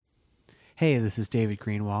Hey, this is David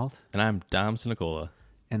Greenwald, And I'm Dom Sinicola.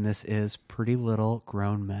 and this is Pretty Little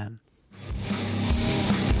Grown Men.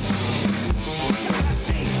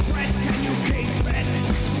 Secret, can you keep it?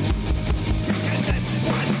 Taking this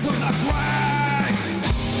one to the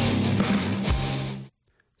grave.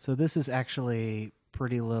 So this is actually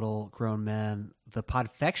Pretty Little Grown Men, the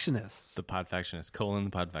Podfectionists. The Podfectionists, the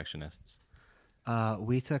Podfectionists.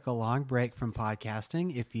 We took a long break from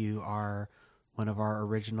podcasting. If you are one of our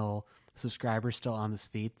original subscribers still on this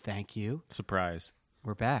feed, thank you. Surprise.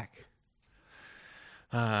 We're back.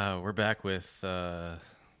 We're back with, I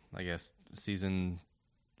guess, season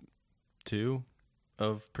 2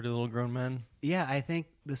 of Pretty Little Grown Men. Yeah, I think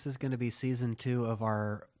this is going to be season 2 of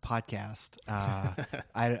our podcast.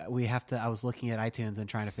 I was looking at iTunes and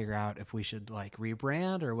trying to figure out if we should like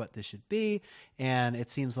rebrand or what this should be. And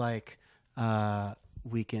it seems like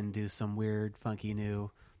we can do some weird, funky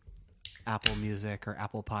new Apple Music or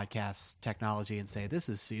Apple Podcasts technology and say, this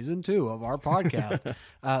is season 2 of our podcast.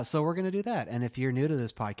 So we're going to do that. And if you're new to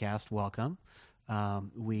this podcast, welcome.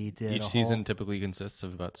 We did Each season typically consists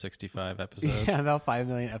of about 65 episodes. Yeah, about 5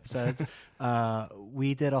 million episodes.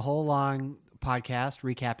 We did a whole long podcast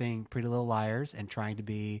recapping Pretty Little Liars and trying to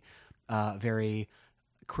be very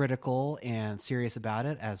critical and serious about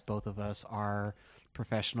it, as both of us are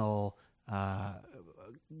professional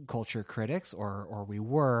culture critics, or we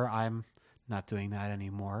were. I'm not doing that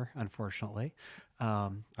anymore, unfortunately. I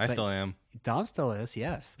still am. Dom still is,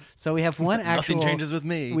 yes. So we have one actual. Nothing changes with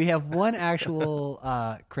me. We have one actual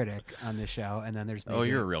critic on this show, and then there's me.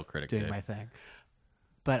 You're a real critic, doing Dave. my thing.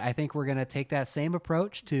 But I think we're going to take that same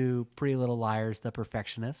approach to Pretty Little Liars, the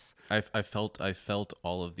Perfectionists. I felt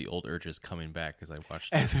all of the old urges coming back as I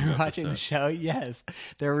watched As this we new were watching the episode. show, yes,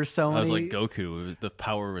 there were so many. I was like Goku. The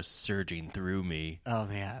power was surging through me. Oh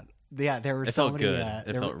man, yeah, there were It so felt many. good.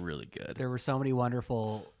 It felt really good. There were so many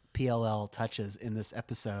wonderful PLL touches in this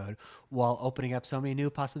episode, while opening up so many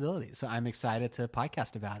new possibilities. So I'm excited to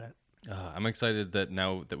podcast about it. I'm excited that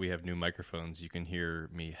now that we have new microphones, you can hear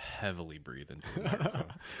me heavily breathe into the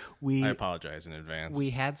microphone. I apologize in advance. We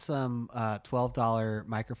had some $12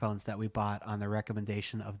 microphones that we bought on the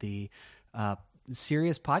recommendation of the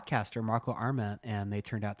serious podcaster Marco Arment, and they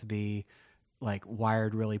turned out to be like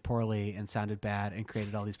wired really poorly and sounded bad and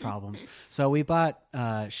created all these problems. So we bought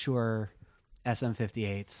Shure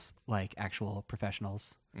SM58s, like actual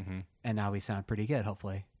professionals, and now we sound pretty good,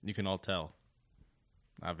 hopefully. You can all tell,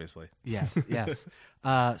 obviously. Yes, yes.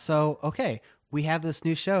 So, okay, we have this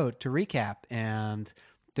new show to recap, and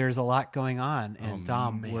there's a lot going on. And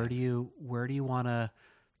Dom, man. where do you want to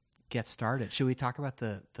get started? Should we talk about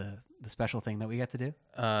the special thing that we get to do?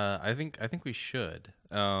 I think we should.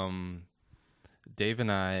 Dave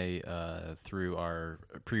and I, through our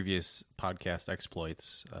previous podcast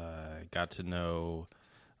exploits, got to know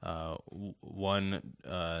one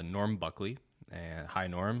Norm Buckley. And hi,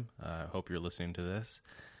 Norm. Hope you're listening to this.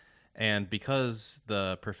 And because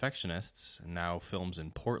The Perfectionists now films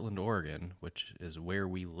in Portland, Oregon, which is where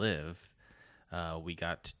we live, we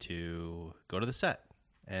got to go to the set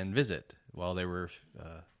and visit while they were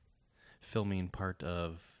filming part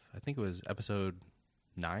of, I think it was episode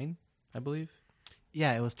 9, I believe.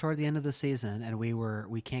 Yeah, it was toward the end of the season, and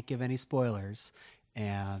we can't give any spoilers.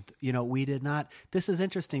 And, we did not. This is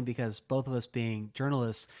interesting because both of us being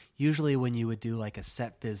journalists, usually when you would do like a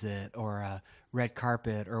set visit or a red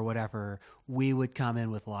carpet or whatever, we would come in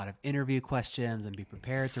with a lot of interview questions and be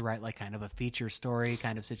prepared to write like kind of a feature story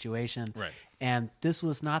kind of situation. Right. And this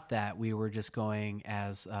was not that. We were just going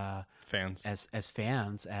as Fans. as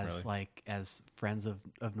fans, as Really? like as friends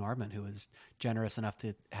of Norman, who was generous enough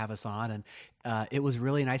to have us on, and it was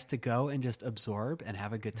really nice to go and just absorb and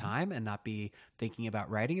have a good time and not be thinking about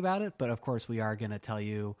writing about it. But of course, we are going to tell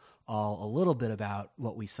you all a little bit about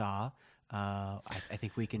what we saw. I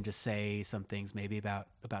think we can just say some things maybe about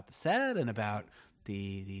the set and about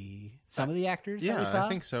the some of the actors. that we saw. I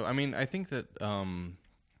think so. I mean, I think that.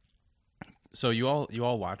 So you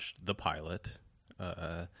all watched the pilot,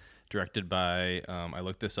 directed by. I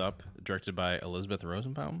looked this up. Directed by Elizabeth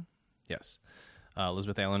Rosenbaum. Yes,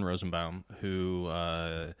 Elizabeth Allen Rosenbaum, who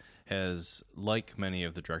has, like many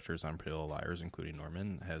of the directors on Pretty Little Liars, including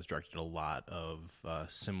Norman, has directed a lot of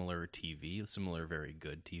similar TV, similar very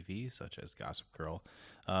good TV, such as Gossip Girl.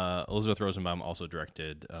 Elizabeth Rosenbaum also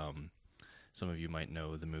directed. Some of you might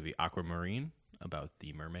know the movie Aquamarine, about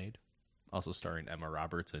the mermaid, also starring Emma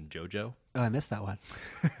Roberts and JoJo. Oh, I missed that one.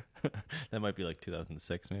 That might be like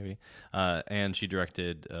 2006, maybe. And she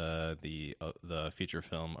directed the feature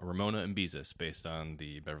film Ramona and Beezus, based on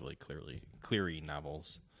the Beverly Cleary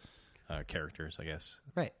novels, characters, I guess.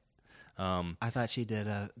 Right. I thought she did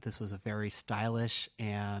this was a very stylish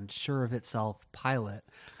and sure of itself pilot.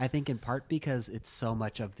 I think in part because it's so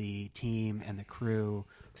much of the team and the crew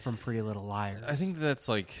from Pretty Little Liars. I think that's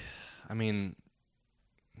like, I mean,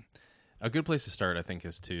 a good place to start, I think,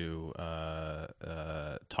 is to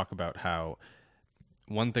talk about how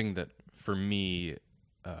one thing that for me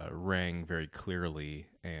rang very clearly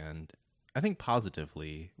and I think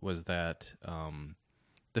positively was that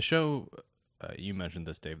the show, you mentioned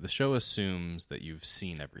this, Dave, the show assumes that you've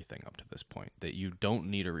seen everything up to this point, that you don't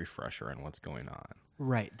need a refresher on what's going on.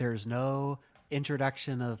 Right. There's no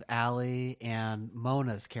introduction of Allie and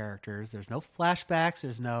Mona's characters. There's no flashbacks.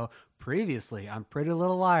 There's no previously on Pretty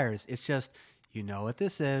Little Liars. It's just, you know what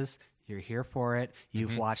this is. You're here for it.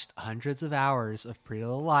 You've watched hundreds of hours of Pretty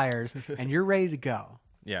Little Liars, and you're ready to go.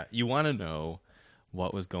 Yeah, you want to know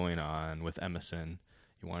what was going on with Emerson.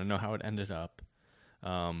 You want to know how it ended up.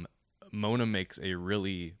 Mona makes a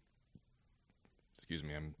really... Excuse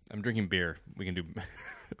me, I'm drinking beer. We can do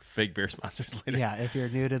fake beer sponsors later. Yeah, if you're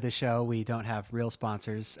new to the show, we don't have real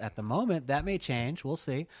sponsors at the moment. That may change. We'll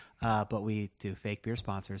see. But we do fake beer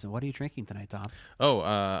sponsors. And what are you drinking tonight, Tom? Oh,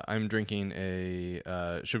 I'm drinking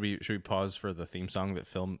a... should we pause for the theme song that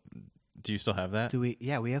Phil... Do you still have that? Do we?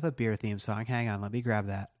 Yeah, we have a beer theme song. Hang on, let me grab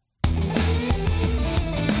that.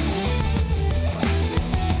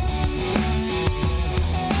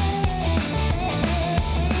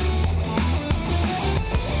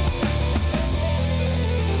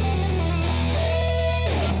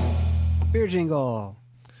 Beer jingle.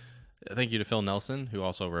 Thank you to Phil Nelson, who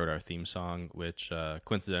also wrote our theme song, which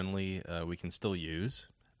coincidentally we can still use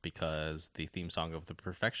because the theme song of The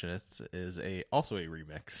Perfectionists is also a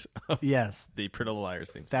remix of Yes, the Pretty Little Liars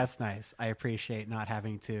theme song. that's nice. I appreciate not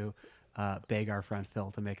having to beg our friend Phil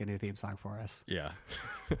to make a new theme song for us. Yeah.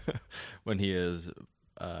 When he is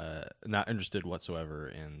not interested whatsoever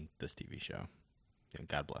in this TV show. Yeah,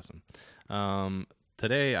 God bless him.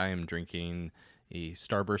 Today I am drinking a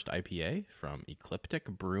Starburst IPA from Ecliptic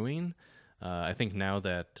Brewing. I think now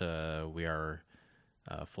that we are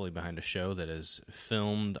fully behind a show that is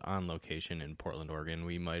filmed on location in Portland, Oregon,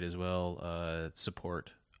 we might as well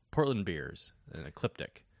support Portland beers. And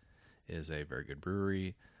Ecliptic is a very good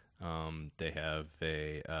brewery. They have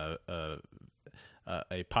a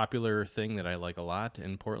popular thing that I like a lot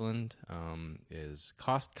in Portland is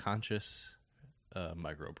cost-conscious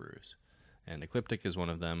microbrews. And Ecliptic is one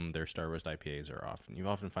of them. Their Starburst IPAs you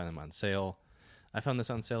often find them on sale. I found this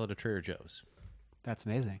on sale at a Trader Joe's. That's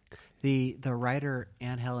amazing. The writer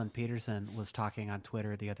Anne Helen Peterson was talking on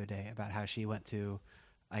Twitter the other day about how she went to,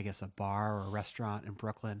 I guess, a bar or a restaurant in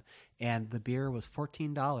Brooklyn, and the beer was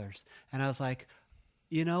 $14. And I was like,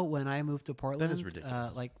 you know, when I moved to Portland, That is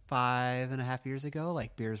ridiculous. like 5.5 years ago,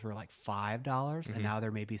 like beers were like $5, and now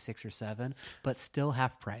they're maybe $6 or $7, but still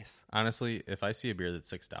half price. Honestly, if I see a beer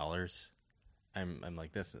that's $6, I'm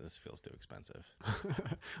like, this feels too expensive.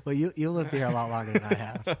 Well, you lived here a lot longer than I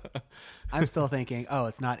have. I'm still thinking, oh,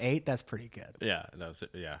 it's not $8. That's pretty good. Yeah,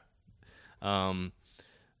 yeah.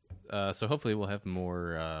 So hopefully we'll have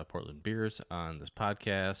more Portland beers on this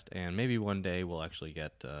podcast, and maybe one day we'll actually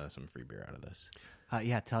get some free beer out of this.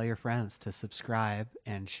 Yeah, tell your friends to subscribe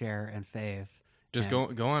and share and fave. Just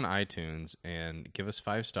And- go on iTunes and give us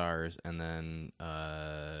 5 stars, and then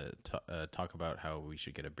talk about how we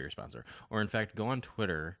should get a beer sponsor. Or in fact, go on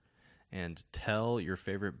Twitter and tell your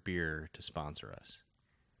favorite beer to sponsor us.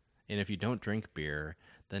 And if you don't drink beer,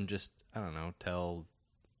 then just, I don't know, tell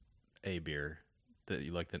a beer that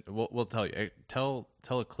you like. We'll tell you. Tell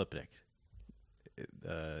Ecliptic.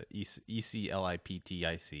 ECLIPTIC,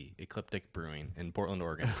 Ecliptic Brewing in Portland,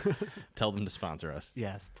 Oregon. Tell them to sponsor us.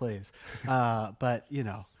 Yes, please. But you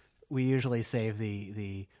know, we usually save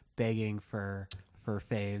the begging for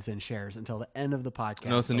faves and shares until the end of the podcast.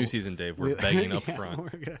 No, it's a new season, Dave. We're begging up yeah, front.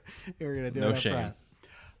 We're gonna do No it up shame. front.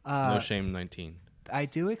 No shame 19. I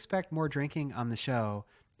do expect more drinking on the show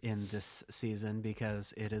in this season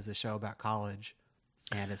because it is a show about college.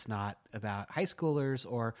 And it's not about high schoolers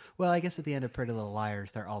or, well, I guess at the end of Pretty Little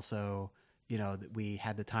Liars, they're also, you know, we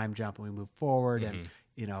had the time jump and we moved forward. And,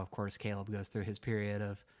 you know, of course, Caleb goes through his period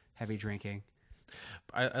of heavy drinking.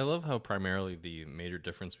 I love how primarily the major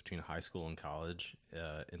difference between high school and college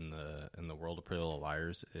in the world of Pretty Little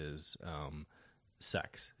Liars is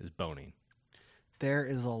sex, is boning. There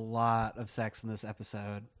is a lot of sex in this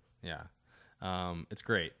episode. Yeah, it's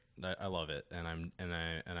great. I love it, and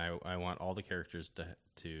I want all the characters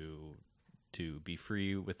to be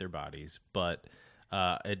free with their bodies, but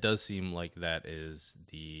it does seem like that is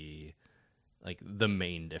the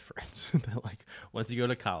main difference. That like once you go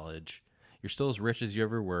to college, you're still as rich as you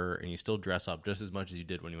ever were, and you still dress up just as much as you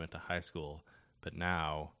did when you went to high school, but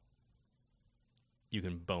now you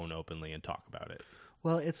can bone openly and talk about it.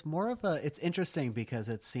 Well, it's interesting because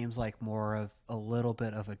it seems like more of a little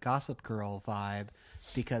bit of a Gossip Girl vibe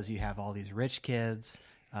because you have all these rich kids.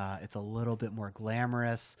 It's a little bit more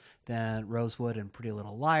glamorous than Rosewood and Pretty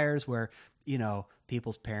Little Liars, where,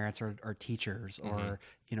 people's parents are teachers or,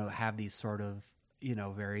 have these sort of,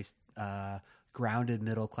 very grounded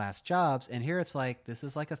middle-class jobs. And here it's like, this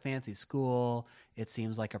is like a fancy school. It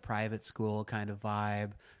seems like a private school kind of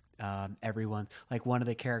vibe. Everyone, like one of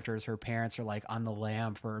the characters, her parents are like on the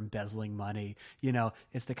lam for embezzling money.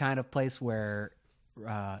 It's the kind of place where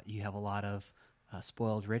you have a lot of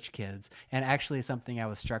spoiled rich kids. And actually something I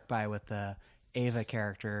was struck by with the Ava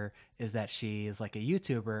character is that she is like a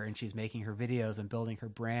YouTuber and she's making her videos and building her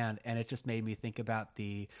brand. And it just made me think about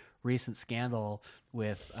the recent scandal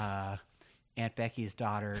with Aunt Becky's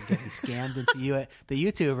daughter getting scammed into the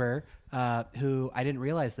YouTuber who, I didn't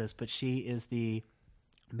realize this, but she is the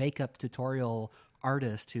makeup tutorial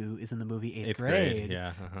artist who is in the movie Eighth Grade.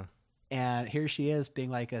 Yeah. And here she is being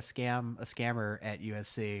like a scammer at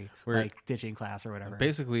USC, like ditching class or whatever.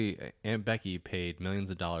 Basically, Aunt Becky paid millions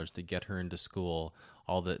of dollars to get her into school,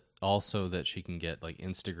 also that she can get like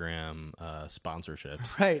Instagram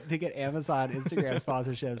sponsorships. Right, to get Amazon Instagram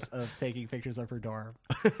sponsorships of taking pictures of her dorm.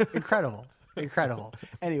 Incredible.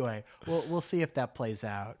 Anyway, we'll see if that plays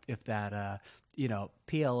out. If that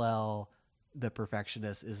PLL, The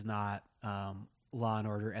Perfectionist, is not Law and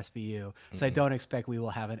Order SVU. So I don't expect we will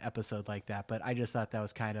have an episode like that, but I just thought that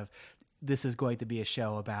was this is going to be a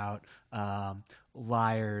show about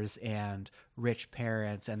liars and rich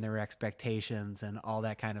parents and their expectations and all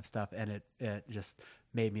that kind of stuff. And it just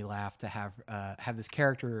made me laugh to have this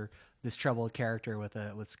character, this troubled character with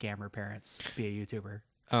scammer parents, be a YouTuber.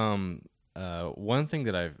 One thing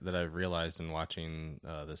that I've realized in watching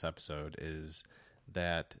this episode is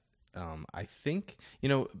that I think,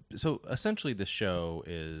 so essentially the show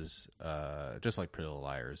is just like Pretty Little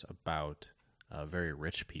Liars, about very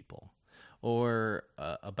rich people, or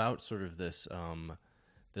about sort of this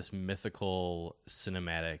mythical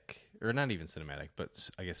cinematic, or not even cinematic, but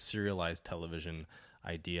I guess serialized television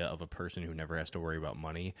idea of a person who never has to worry about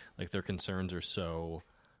money. Like their concerns are so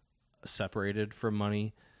separated from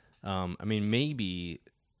money. Maybe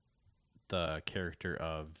the character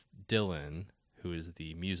of Dylan, who is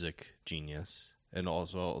the music genius, and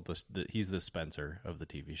also he's the Spencer of the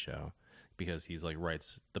TV show, because he's like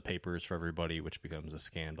writes the papers for everybody, which becomes a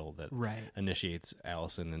scandal that initiates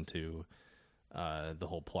Allison into the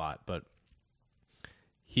whole plot. But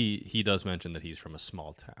he does mention that he's from a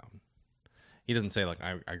small town. He doesn't say like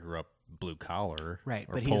I grew up blue collar, right?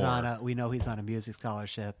 Or but poor. we know he's on a music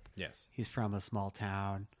scholarship. Yes, he's from a small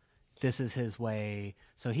town. This is his way,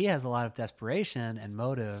 so he has a lot of desperation and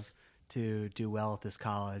motive to do well at this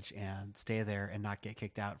college and stay there and not get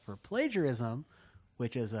kicked out for plagiarism,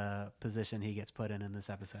 which is a position he gets put in this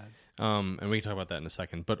episode. And we can talk about that in a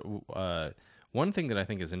second. But one thing that I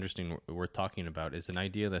think is interesting, worth talking about, is an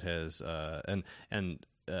idea that has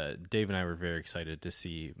Dave and I were very excited to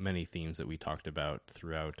see many themes that we talked about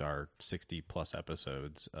throughout our 60-plus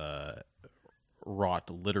episodes wrought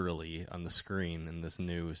literally on the screen in this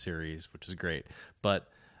new series, which is great. But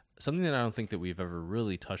something that I don't think that we've ever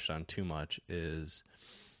really touched on too much is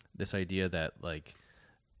this idea that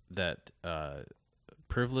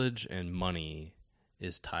privilege and money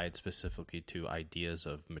is tied specifically to ideas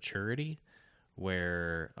of maturity,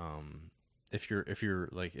 where if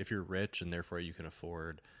you're rich and therefore you can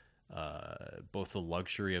afford both the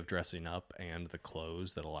luxury of dressing up and the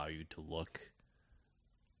clothes that allow you to look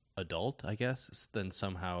adult, I guess, then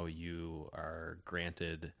somehow you are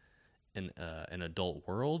granted an adult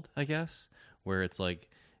world, I guess, where it's like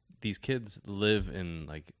these kids live in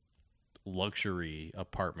like luxury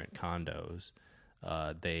apartment condos.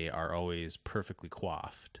 They are always perfectly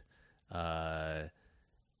coiffed.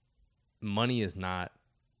 Money is not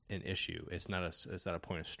an issue. It's not a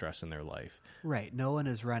point of stress in their life. Right. No one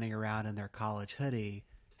is running around in their college hoodie,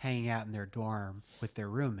 hanging out in their dorm with their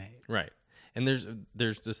roommate. Right. And there's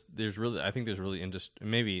really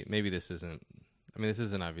maybe this isn't. I mean, this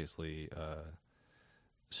isn't obviously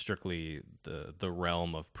strictly the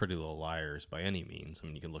realm of Pretty Little Liars by any means. I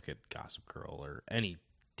mean, you can look at Gossip Girl or any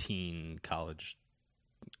teen college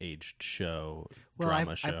aged show,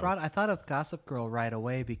 drama show. I thought of Gossip Girl right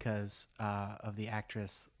away because of the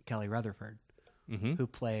actress Kelly Rutherford, who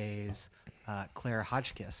plays Claire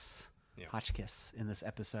Hotchkiss. Hotchkiss in this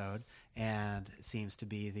episode, and seems to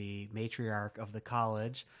be the matriarch of the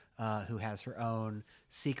college, who has her own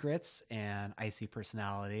secrets and icy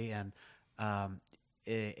personality, and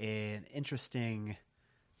an interesting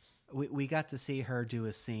we got to see her do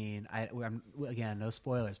a scene. Again, no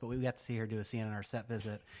spoilers, but we got to see her do a scene on our set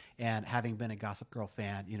visit. And having been a Gossip Girl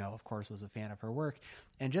fan, of course, was a fan of her work.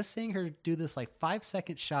 And just seeing her do this like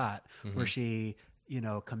 5-second shot where she,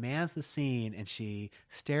 commands the scene and she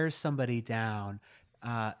stares somebody down.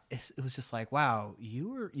 It was just like, wow,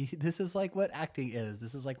 this is like what acting is.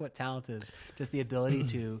 This is like what talent is. Just the ability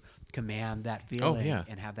to command that feeling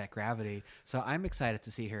and have that gravity. So I'm excited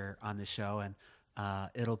to see her on this show, and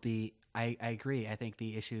it'll be. I agree. I think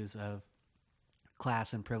the issues of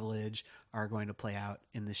class and privilege are going to play out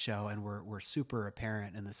in the show, and we're super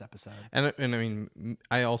apparent in this episode. And I mean,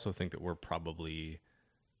 I also think that we're probably.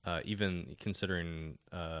 Even considering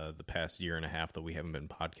the past year and a half that we haven't been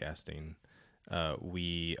podcasting,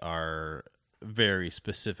 we are very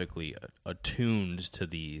specifically attuned to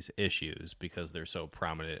these issues because they're so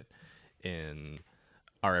prominent in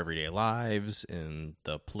our everyday lives, in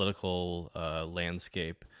the political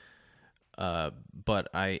landscape. But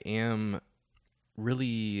I am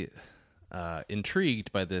really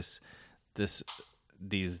intrigued by these.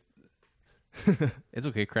 It's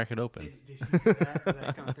okay. Crack it open. Did you hear that? Did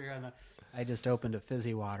that come through on the? I just opened a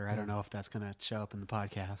fizzy water. I don't know if that's going to show up in the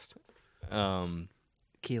podcast.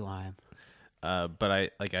 Key lime. But I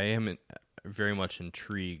am very much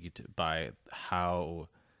intrigued by how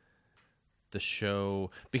the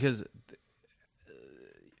show, because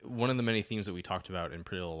one of the many themes that we talked about in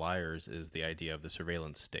Pretty Little Liars is the idea of the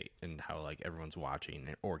surveillance state and how like everyone's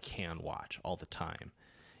watching or can watch all the time.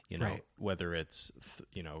 Right. Whether it's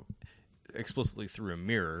explicitly through a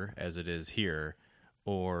mirror as it is here,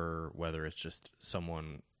 or whether it's just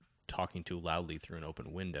someone talking too loudly through an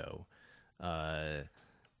open window. But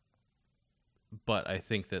I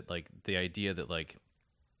think that like the idea that like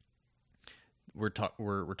we're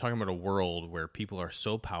talking about a world where people are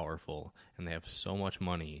so powerful and they have so much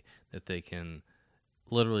money that they can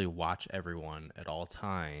literally watch everyone at all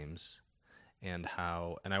times, and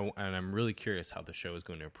I'm really curious how the show is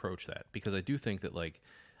going to approach that, because I do think that like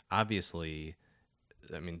obviously,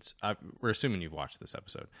 I mean, we're assuming you've watched this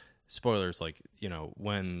episode. Spoilers, like,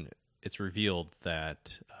 when it's revealed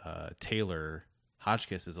that Taylor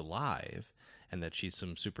Hotchkiss is alive and that she's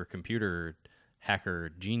some supercomputer hacker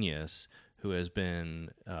genius who has been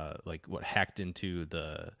hacked into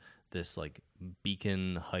this like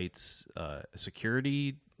Beacon Heights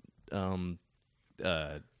security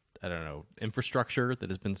I don't know, infrastructure that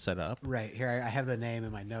has been set up. Right here, I have the name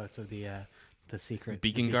in my notes of the secret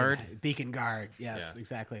Beacon Guard. Beacon Guard. Yes,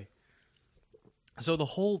 exactly. So the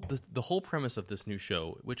whole premise of this new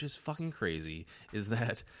show, which is fucking crazy, is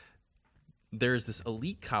that there's this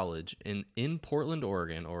elite college in Portland,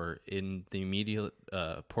 Oregon, or in the immediate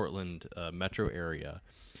Portland metro area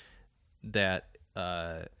that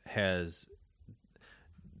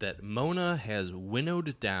Mona has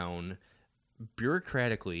winnowed down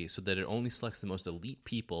bureaucratically so that it only selects the most elite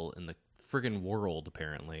people in the friggin' world,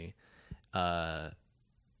 apparently. And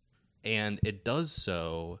it does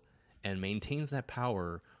so and maintains that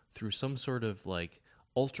power through some sort of like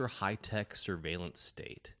ultra high-tech surveillance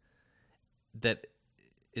state that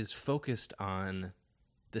is focused on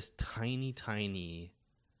this tiny, tiny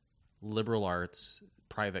liberal arts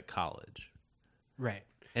private college. Right.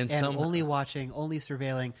 And only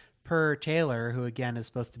surveilling per Taylor, who again is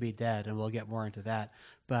supposed to be dead, and we'll get more into that.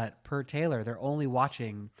 But per Taylor, they're only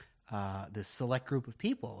watching this select group of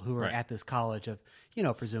people who are at this college of,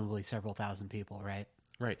 presumably several thousand people, right?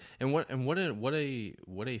 Right. And what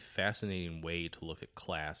a fascinating way to look at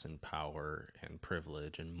class and power and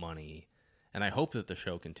privilege and money. And I hope that the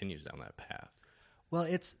show continues down that path. Well,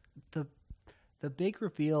 it's the big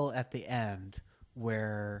reveal at the end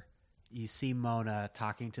where you see Mona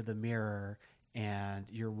talking to the mirror and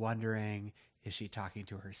you're wondering, is she talking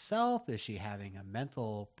to herself? Is she having a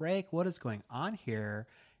mental break? What is going on here?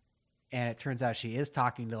 And it turns out she is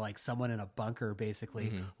talking to like someone in a bunker,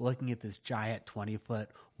 basically, looking at this giant 20-foot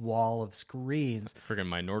wall of screens. Friggin'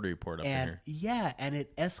 Minority Report up in here. Yeah, and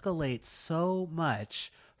it escalates so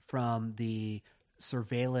much from the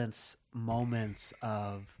surveillance moments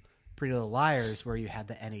of Pretty Little Liars, where you had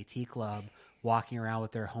the NAT Club walking around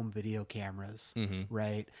with their home video cameras,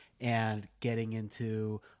 right? And getting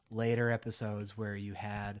into later episodes where you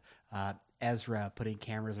had Ezra putting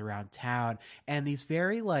cameras around town, and these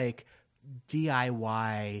very like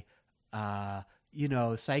DIY,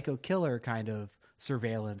 psycho killer kind of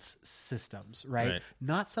surveillance systems, right?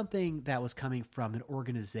 Not something that was coming from an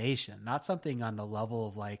organization, not something on the level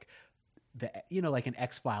of like like an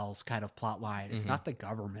X-Files kind of plot line. It's not the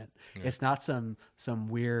government. It's not some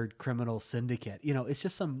weird criminal syndicate. It's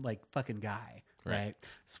just some like fucking guy, right?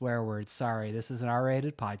 Swear words. Sorry, this is an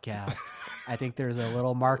R-rated podcast. I think there's a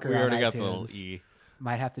little marker. We already on got iTunes. the little E.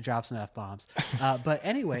 Might have to drop some F-bombs. But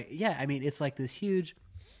anyway, yeah, I mean, it's like this huge...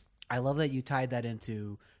 I love that you tied that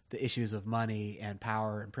into the issues of money and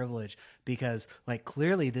power and privilege, because like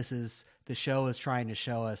clearly the show is trying to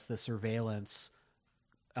show us the surveillance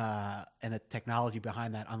and the technology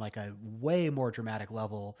behind that on like a way more dramatic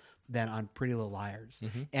level than on Pretty Little Liars.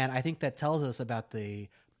 And I think that tells us about the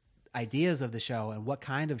ideas of the show and what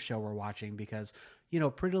kind of show we're watching, because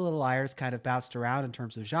Pretty Little Liars kind of bounced around in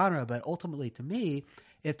terms of genre, but ultimately to me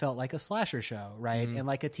it felt like a slasher show, right? And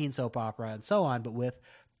like a teen soap opera and so on, but with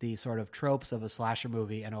the sort of tropes of a slasher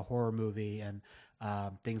movie and a horror movie and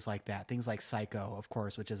things like that. Things like Psycho, of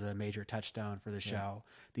course, which is a major touchstone for the show.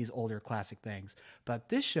 These older classic things. But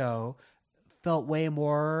this show felt way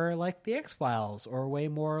more like The X-Files, or way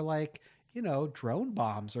more like, drone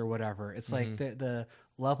bombs or whatever. It's like the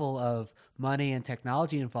level of money and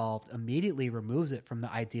technology involved immediately removes it from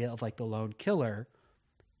the idea of like the lone killer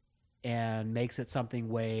and makes it something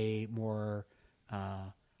way more...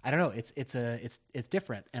 I don't know. It's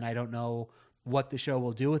different, and I don't know what the show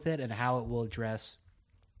will do with it and how it will address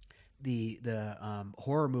the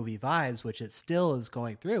horror movie vibes, which it still is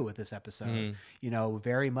going through with this episode.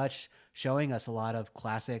 Very much showing us a lot of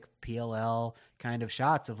classic PLL kind of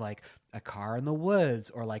shots of like a car in the woods,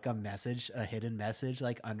 or like a hidden message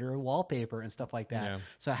like under a wallpaper and stuff like that. Yeah.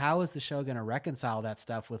 So how is the show going to reconcile that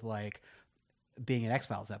stuff with like being an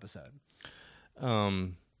X-Files episode?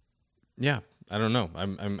 Yeah, I don't know.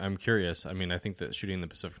 I'm curious. I mean, I think that shooting in the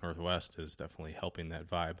Pacific Northwest is definitely helping that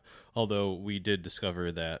vibe. Although we did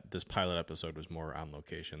discover that this pilot episode was more on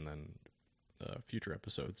location than future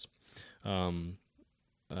episodes. But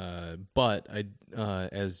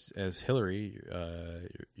as Hillary,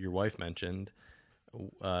 your wife mentioned,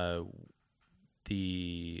 the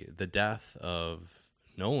death of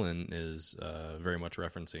Nolan is very much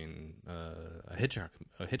referencing a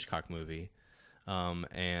Hitchcock movie.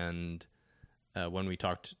 And when we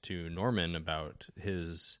talked to Norman about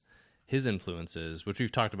his influences, which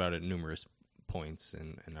we've talked about at numerous points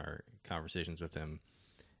in our conversations with him,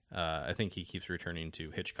 I think he keeps returning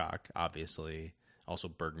to Hitchcock, obviously, also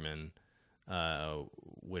Bergman,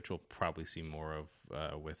 which we'll probably see more of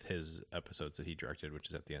with his episodes that he directed, which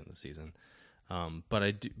is at the end of the season. But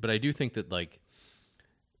I do think that, like,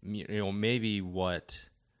 maybe what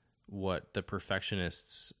the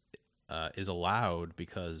Perfectionists is allowed,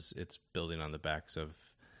 because it's building on the backs of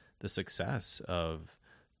the success of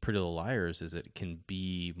Pretty Little Liars, is it can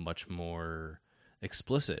be much more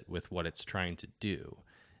explicit with what it's trying to do,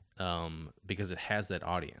 because it has that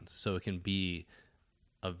audience. So it can be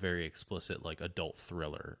a very explicit, like, adult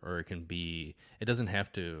thriller, or it doesn't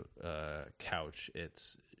have to couch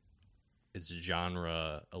its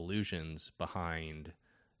genre illusions behind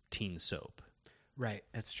teen soap. Right,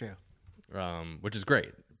 that's true. Which is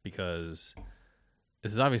great, because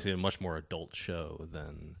this is obviously a much more adult show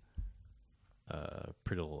than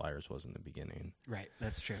Pretty Little Liars was in the beginning. Right,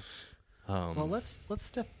 that's true. Well, let's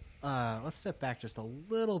step back just a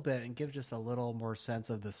little bit and give just a little more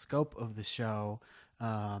sense of the scope of the show.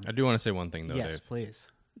 I do want to say one thing, though. Yes, Dave. please.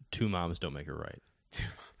 Two moms don't make it right.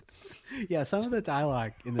 Yeah, some of the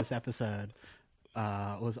dialogue in this episode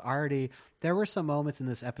was already... There were some moments in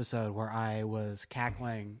this episode where I was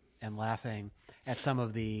cackling and laughing at some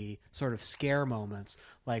of the sort of scare moments,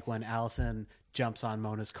 like when Allison jumps on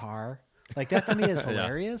Mona's car. Like, that to me is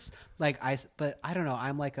hilarious. Yeah. But I don't know.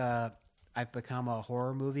 I've become a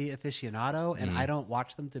horror movie aficionado, and I don't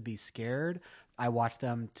watch them to be scared. I watch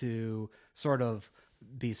them to sort of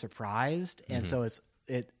be surprised, and so it's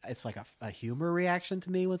like a humor reaction to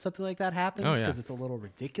me when something like that happens, because it's a little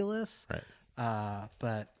ridiculous. Right.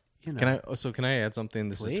 But you know, can I add something?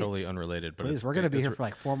 This Please. is totally unrelated, but we're going to be here for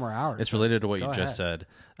like 4 more hours. It's related to what you Go just ahead.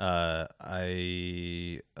 said.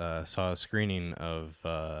 I saw a screening of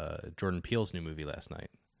Jordan Peele's new movie last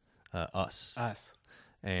night, Us,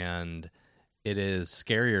 and it is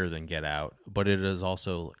scarier than Get Out, but it is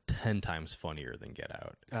also 10 times funnier than Get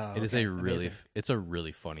Out. Oh, it is it's a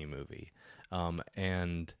really funny movie,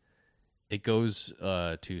 and it goes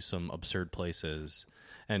to some absurd places.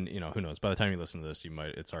 And, who knows? By the time you listen to this,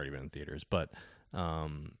 it's already been in theaters. But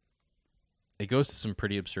it goes to some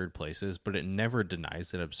pretty absurd places, but it never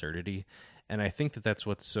denies that absurdity. And I think that that's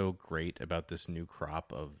what's so great about this new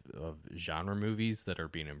crop of genre movies that are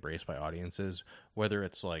being embraced by audiences, whether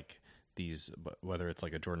it's like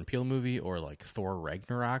a Jordan Peele movie or like Thor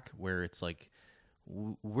Ragnarok, where it's like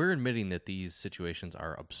we're admitting that these situations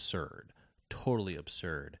are absurd, totally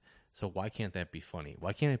absurd. So why can't that be funny?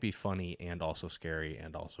 Why can't it be funny and also scary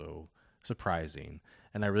and also surprising?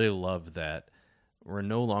 And I really love that we're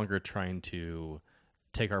no longer trying to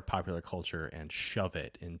take our popular culture and shove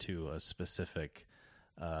it into a specific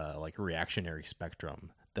like reactionary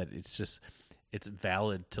spectrum. That it's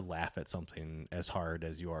valid to laugh at something as hard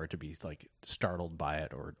as you are to be like startled by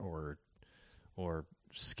it or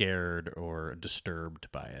scared or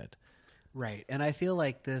disturbed by it. Right. And I feel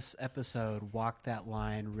like this episode walked that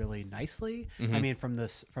line really nicely. Mm-hmm. I mean, from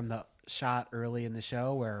the shot early in the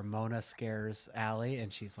show where Mona scares Allie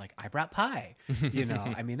and she's like, I brought pie,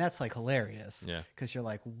 I mean, that's like hilarious. Yeah. Cause you're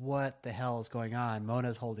like, what the hell is going on?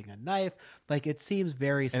 Mona's holding a knife. Like, it seems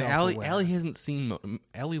very And self-aware. Allie hasn't seen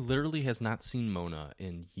Allie literally has not seen Mona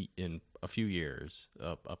in a few years,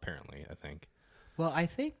 apparently, I think. Well, I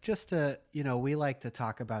think just to, we like to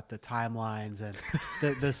talk about the timelines and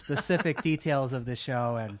the specific details of the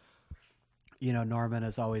show. And, Norman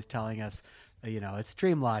is always telling us, it's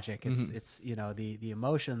dream logic. It's the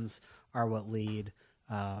emotions are what lead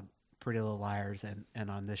Pretty Little Liars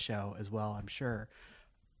and on this show as well, I'm sure.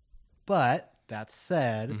 But that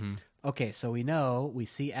said, okay, so we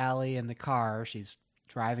see Allie in the car. She's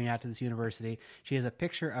driving out to this university. She has a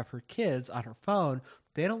picture of her kids on her phone.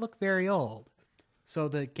 They don't look very old. So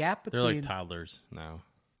the gap between... They're like toddlers now.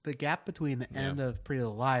 The gap between the end of Pretty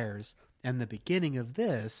Little Liars and the beginning of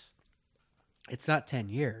this, it's not 10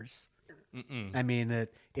 years. Mm-mm. I mean,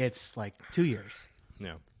 it's like 2 years.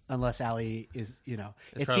 Yeah. Unless Allie is,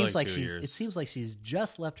 It's probably like 2 it years. seems like she's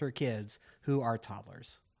just left her kids who are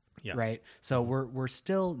toddlers. Yes. Right? So we're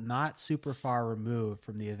still not super far removed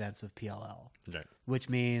from the events of PLL. Right. Which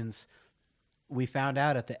means we found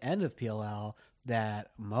out at the end of PLL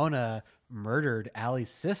that Mona murdered Allie's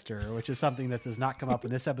sister, which is something that does not come up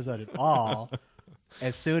in this episode at all.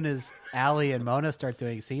 As soon as Allie and Mona start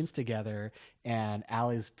doing scenes together and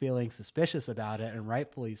Allie's feeling suspicious about it, and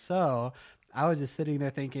rightfully so, I was just sitting there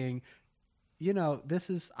thinking,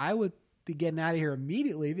 I would be getting out of here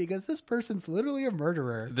immediately because this person's literally a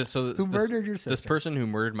murderer who murdered your sister. This person who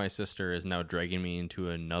murdered my sister is now dragging me into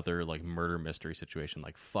another like murder mystery situation.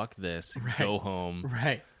 Like, fuck this. Right. Go home.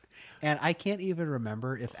 Right. And I can't even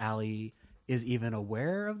remember if Allie is even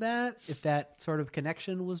aware of that, if that sort of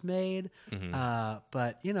connection was made.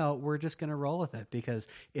 But, we're just going to roll with it because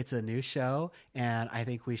it's a new show and I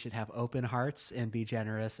think we should have open hearts and be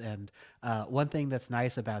generous. And one thing that's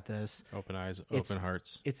nice about this... Open eyes, open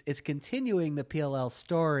hearts. It's continuing the PLL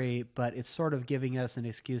story, but it's sort of giving us an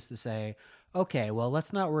excuse to say, okay, well,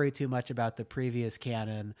 let's not worry too much about the previous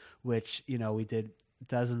canon, which, we did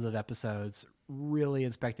dozens of episodes really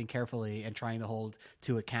inspecting carefully and trying to hold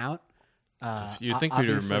to account. You'd think we'd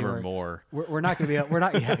remember more. We're not going to be. We're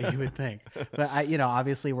not. Yeah, you would think. But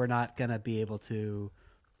obviously, we're not going to be able to.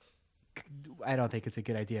 I don't think it's a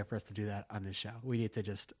good idea for us to do that on this show. We need to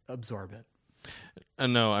just absorb it.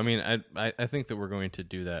 No, I mean, I think that we're going to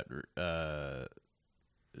do that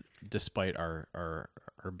despite our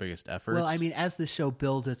biggest efforts. Well, I mean, as the show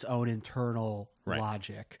builds its own internal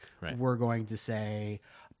logic, we're going to say,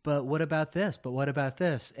 but what about this? But what about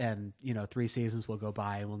this? And, 3 seasons will go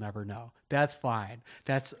by and we'll never know. That's fine.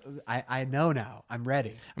 I know now. I'm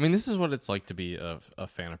ready. I mean, this is what it's like to be a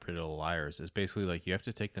fan of Pretty Little Liars. Is basically like you have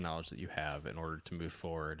to take the knowledge that you have in order to move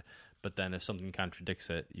forward. But then if something contradicts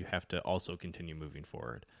it, you have to also continue moving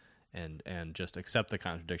forward and just accept the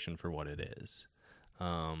contradiction for what it is.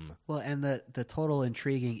 Well, and the total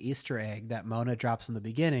intriguing Easter egg that Mona drops in the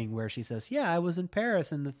beginning where she says, yeah, I was in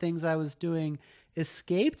Paris and the things I was doing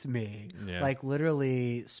escaped me. Yeah. Like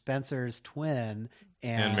literally Spencer's twin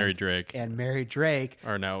and Mary Drake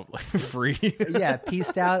are now like free. Yeah,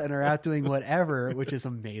 pieced out and are out doing whatever, which is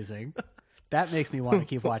amazing. That makes me want to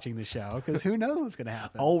keep watching the show because who knows what's going to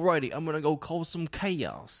happen. Alrighty, I'm going to go cause some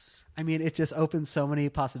chaos. I mean, it just opens so many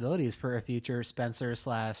possibilities for a future Spencer's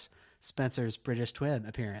British twin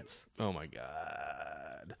appearance. Oh my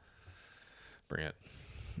god. Bring it.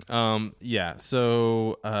 Yeah,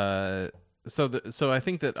 so I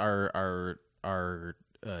think that our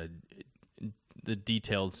the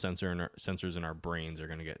detailed sensors in our brains are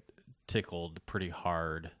going to get tickled pretty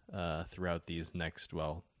hard throughout these next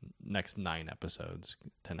 9 episodes,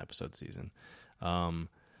 10 episode season.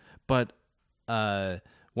 But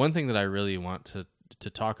one thing that I really want to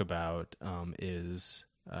talk about is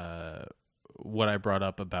what I brought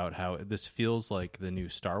up about how this feels like the new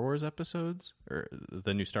Star Wars episodes or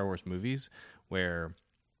the new Star Wars movies where,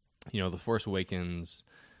 The Force Awakens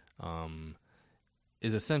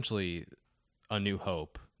is essentially A New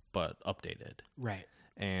Hope, but updated. Right.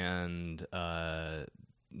 And The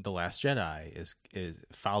Last Jedi is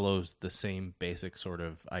follows the same basic sort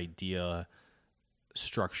of idea,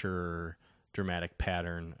 structure, dramatic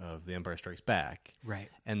pattern of The Empire Strikes Back. Right.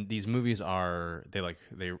 And these movies are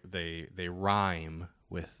they rhyme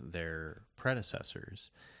with their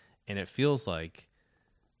predecessors, and it feels like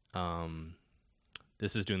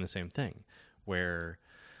this is doing the same thing, where,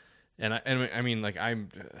 and I mean, like,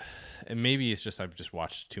 and maybe it's just I've just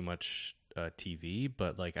watched too much TV,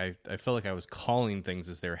 but like I felt like I was calling things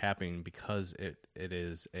as they were happening, because it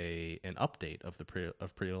is an update of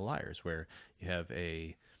Pretty Little Liars, where you have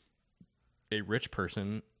a rich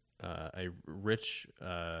person, a rich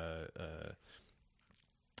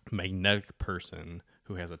magnetic person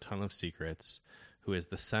who has a ton of secrets, who is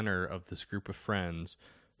the center of this group of friends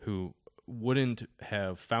who wouldn't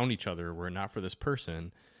have found each other were it not for this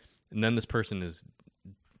person. And then this person is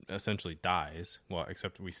essentially dies. Well,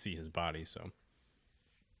 except we see his body, so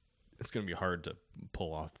it's going to be hard to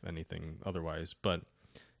pull off anything otherwise. But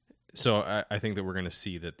so I think that we're going to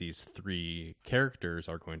see that these three characters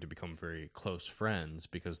are going to become very close friends,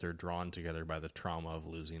 because they're drawn together by the trauma of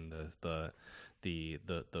losing the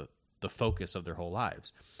focus of their whole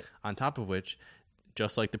lives. On top of which,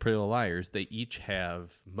 just like the Pretty Little Liars, they each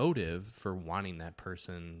have motive for wanting that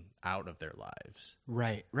person out of their lives.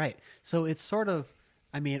 Right, right. So it's sort of,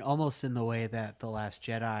 I mean, almost in the way that The Last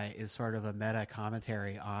Jedi is sort of a meta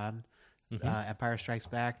commentary on Empire Strikes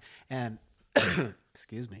Back. And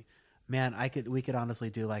excuse me, man, we could honestly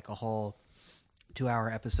do like a whole 2-hour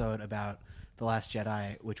episode about The Last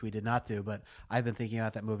Jedi, which we did not do, but I've been thinking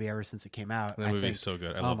about that movie ever since it came out. That movie is so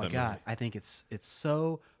good. I love that movie. Oh my God. I think it's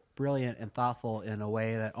so brilliant and thoughtful in a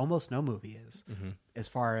way that almost no movie is, as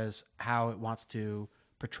far as how it wants to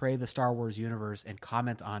portray the Star Wars universe and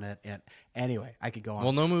comment on it. And anyway, I could go on.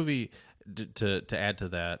 Well, no movie, to add to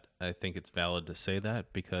that, I think it's valid to say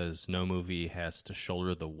that, because no movie has to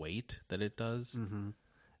shoulder the weight that it does.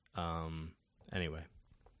 Anyway,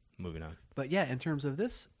 moving on. But yeah, in terms of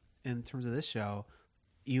this show,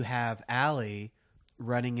 you have Allie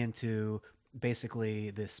running into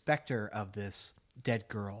basically the specter of this dead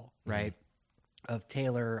girl, right? Of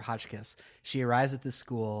Taylor Hotchkiss. She arrives at this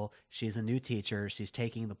school. She's a new teacher. She's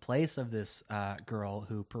taking the place of this girl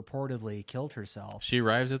who purportedly killed herself. She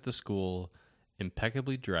arrives at the school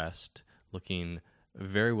impeccably dressed, looking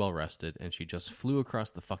very well rested, and she just flew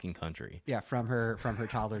across the fucking country. Yeah, from her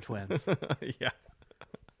toddler twins.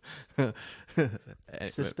 Yeah.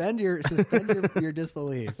 Suspend your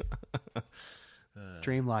disbelief.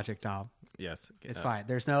 Dream logic, Dom. Yes, it's fine.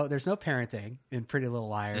 There's no parenting in Pretty Little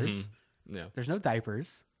Liars. Yeah, there's no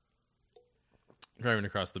diapers. Driving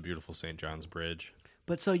across the beautiful St. John's Bridge.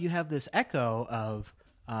 But so you have this echo of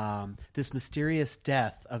this mysterious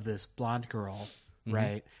death of this blonde girl,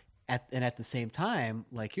 right? And at the same time,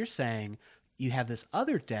 like you're saying, you have this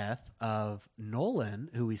other death of Nolan,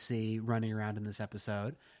 who we see running around in this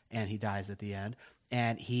episode, and he dies at the end.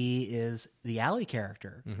 And he is the Allie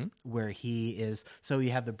character, where he is. So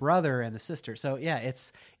you have the brother and the sister. So yeah,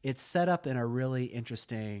 it's set up in a really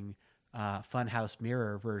interesting Funhouse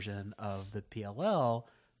Mirror version of the PLL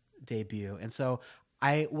debut. And so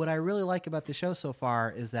what I really like about the show so far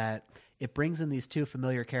is that it brings in these two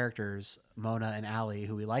familiar characters, Mona and Allie,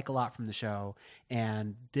 who we like a lot from the show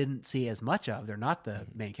and didn't see as much of. They're not the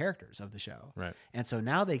main characters of the show, right? And so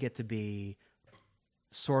now they get to be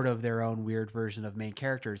sort of their own weird version of main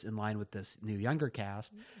characters in line with this new younger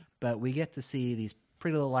cast. But we get to see these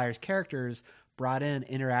Pretty Little Liars characters brought in,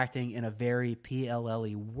 interacting in a very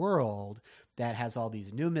PLL-y world that has all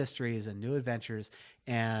these new mysteries and new adventures.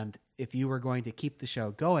 And if you were going to keep the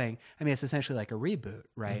show going, I mean, it's essentially like a reboot,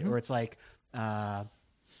 right? Or it's like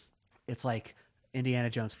Indiana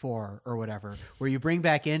Jones 4 or whatever, where you bring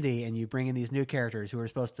back Indy and you bring in these new characters who are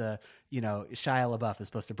supposed to, Shia LaBeouf is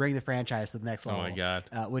supposed to bring the franchise to the next level. Oh my God.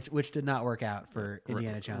 Which did not work out for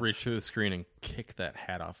Indiana Jones. Reach through the screen and kick that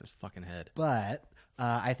hat off his fucking head. But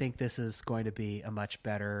I think this is going to be a much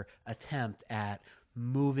better attempt at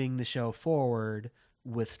moving the show forward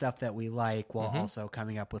with stuff that we like, while also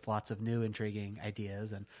coming up with lots of new intriguing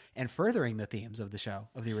ideas and furthering the themes of the show,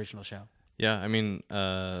 of the original show. Yeah, I mean,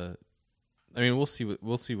 we'll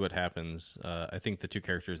see what happens. I think the two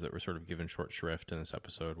characters that were sort of given short shrift in this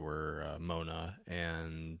episode were Mona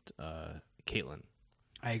and Caitlin.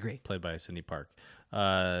 I agree. Played by Cindy Park.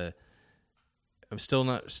 I'm still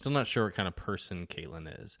not sure what kind of person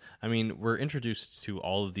Caitlin is. I mean, we're introduced to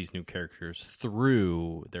all of these new characters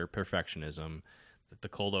through their perfectionism. The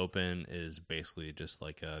cold open is basically just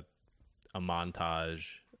like a montage.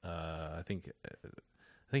 I think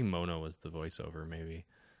Mona was the voiceover, maybe.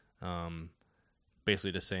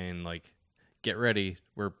 Basically just saying, like, get ready.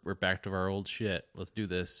 We're back to our old shit. Let's do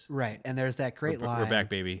this. Right. And there's that great line. We're back,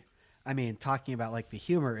 baby. I mean, talking about like the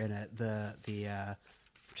humor in it, the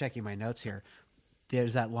checking my notes here.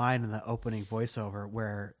 There's that line in the opening voiceover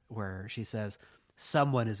where she says,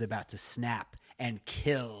 "Someone is about to snap and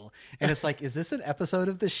kill," and it's like, is this an episode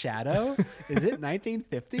of The Shadow? Is it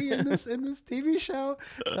 1950 in this TV show?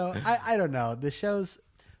 So I don't know.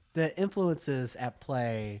 The influences at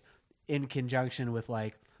play in conjunction with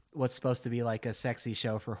like what's supposed to be like a sexy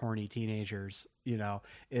show for horny teenagers,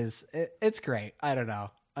 it's great. I don't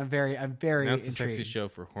know. I'm very That's intrigued. a sexy show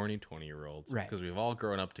for horny 20-year-olds, right? Because we've all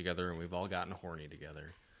grown up together and we've all gotten horny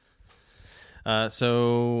together.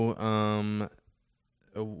 So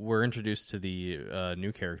we're introduced to the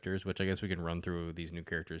new characters, which I guess we can run through these new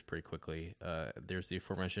characters pretty quickly. There's the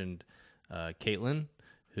aforementioned Caitlin,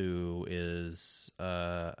 who is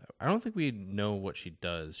I don't think we know what she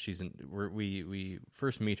does. We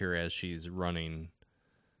first meet her as she's running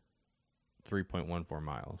 3.14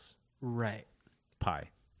 miles. Right. Pi.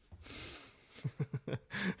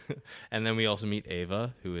 And then we also meet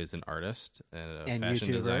Ava, who is an artist and a fashion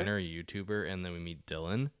YouTuber. designer, a YouTuber. And then we meet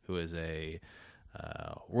Dylan, who is a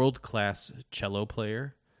world-class cello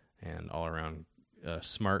player and all-around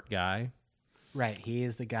smart guy. Right. He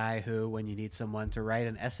is the guy who, when you need someone to write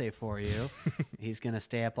an essay for you, he's going to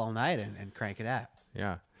stay up all night and crank it out.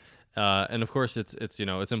 Yeah. And of course it's it's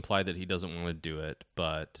implied that he doesn't want to do it,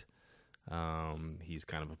 but he's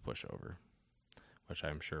kind of a pushover, which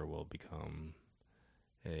I'm sure will become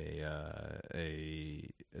a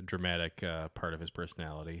dramatic part of his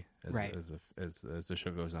personality as the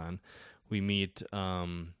show goes on. We meet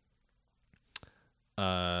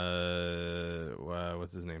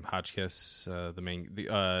what's his name? Hotchkiss,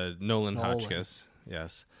 Nolan Hotchkiss,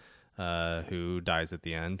 yes, who dies at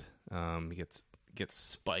the end. He gets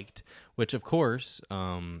spiked, which of course,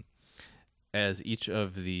 as each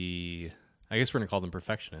of the, I guess we're gonna call them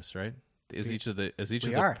perfectionists, right? We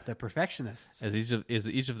are the perfectionists. As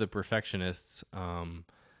each of the perfectionists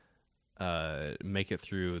make it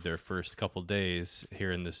through their first couple days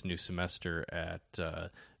here in this new semester at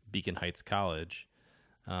Beacon Heights College,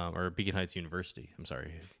 or Beacon Heights University. I'm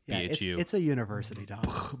sorry, yeah, BHU. It's a university,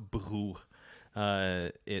 Don. Boo.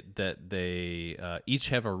 That they each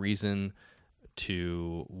have a reason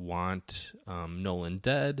to want Nolan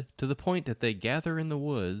dead, to the point that they gather in the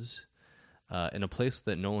woods in a place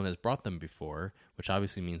that Nolan has brought them before, which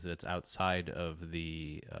obviously means that it's outside of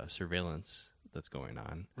the surveillance that's going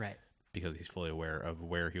on. Right. Because he's fully aware of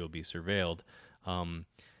where he will be surveilled.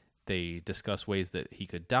 They discuss ways that he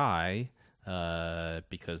could die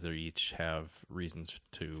because they each have reasons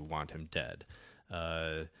to want him dead.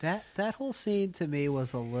 That whole scene to me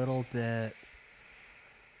was a little bit...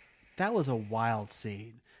 That was a wild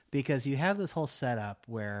scene, because you have this whole setup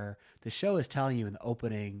where the show is telling you in the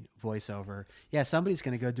opening voiceover, yeah, somebody's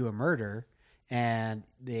going to go do a murder, and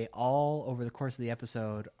they all, over the course of the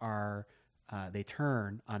episode, they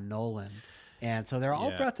turn on Nolan. And so they're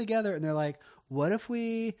all brought together, and they're like, what if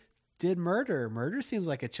we did murder? Murder seems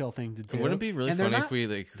like a chill thing to do. Wouldn't it be really funny if we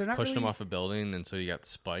pushed him really, off a building and so he got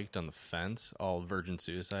spiked on the fence, all virgin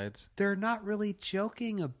suicides? They're not really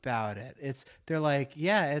joking about it. They're like,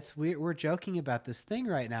 yeah, we're joking about this thing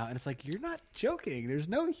right now, and it's like, you're not joking. There's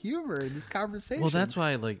no humor in this conversation. Well, that's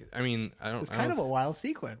why, it's kind of a wild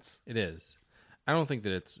sequence. It is. I don't think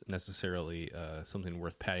that it's necessarily something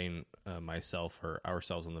worth patting myself or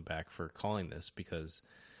ourselves on the back for calling this, because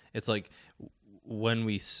it's like when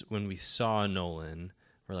we saw Nolan,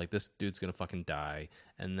 we're like, this dude's gonna fucking die,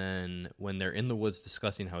 and then when they're in the woods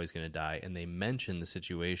discussing how he's gonna die, and they mention the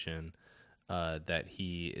situation that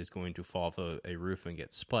he is going to fall off a roof and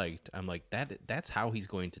get spiked, I'm like, that's how he's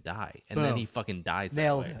going to die, and then he fucking dies.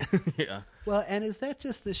 Nailed that way. it. Yeah. Well, and is that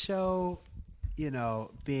just the show,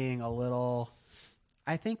 being a little?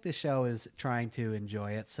 I think the show is trying to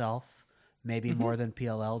enjoy itself, maybe more than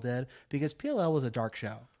PLL did, because PLL was a dark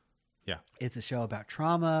show. Yeah. It's a show about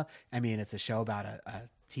trauma. I mean, it's a show about a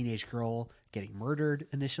teenage girl getting murdered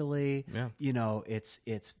initially. Yeah.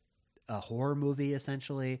 It's a horror movie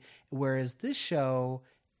essentially, whereas this show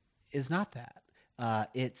is not that.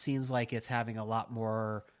 It seems like it's having a lot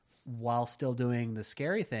more, while still doing the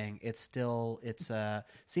scary thing.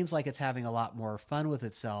 Seems like it's having a lot more fun with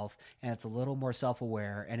itself, and it's a little more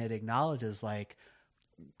self-aware, and it acknowledges, like,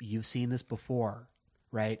 you've seen this before,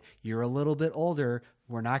 right? You're a little bit older.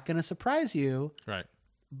 We're not going to surprise you. Right.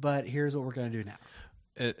 But here's what we're going to do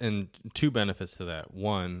now. And two benefits to that.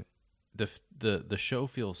 One, the show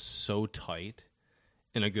feels so tight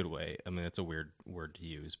in a good way. I mean, it's a weird word to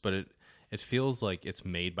use, but it feels like it's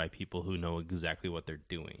made by people who know exactly what they're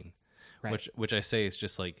doing. Right. Which I say is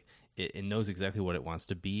just like, it knows exactly what it wants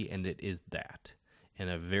to be, and it is that in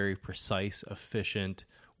a very precise, efficient,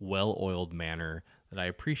 well-oiled manner that I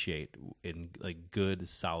appreciate in like good,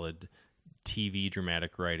 solid TV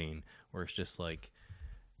dramatic writing, where it's just like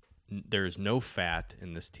there's no fat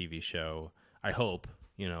in this TV show. I hope,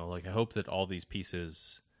 I hope that all these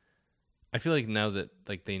pieces. I feel like now that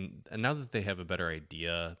they have a better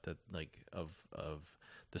idea that like of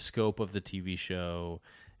the scope of the TV show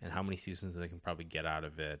and how many seasons they can probably get out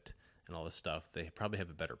of it and all this stuff, they probably have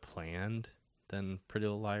a better plan than Pretty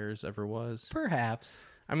Little Liars ever was. Perhaps.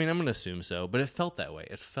 I mean, I'm going to assume so, but it felt that way.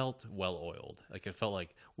 It felt well-oiled. Like, it felt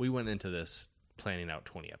like we went into this planning out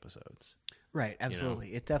 20 episodes. Right,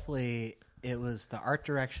 absolutely. It definitely, it was, the art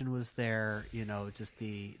direction was there, just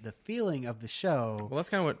the feeling of the show. Well,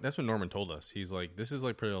 that's what Norman told us. He's like, this is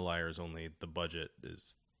like Pretty Little Liars, only the budget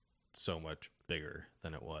is so much bigger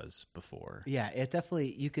than it was before. Yeah, it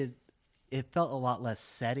definitely, it felt a lot less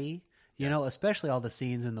setty, especially all the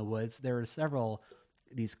scenes in the woods. There were several,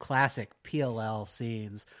 these classic PLL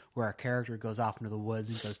scenes where a character goes off into the woods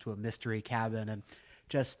and goes to a mystery cabin, and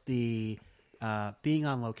just the being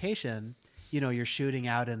on location, you're shooting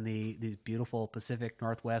out in these beautiful Pacific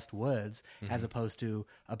Northwest woods as opposed to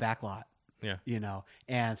a backlot. Yeah.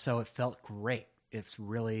 And so it felt great. It's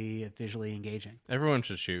really visually engaging. Everyone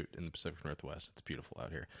should shoot in the Pacific Northwest. It's beautiful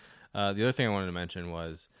out here. The other thing I wanted to mention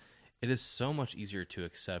was it is so much easier to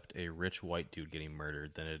accept a rich white dude getting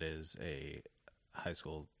murdered than it is a high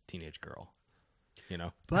school teenage girl.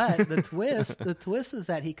 But the twist is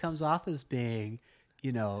that he comes off as being,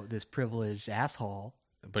 this privileged asshole.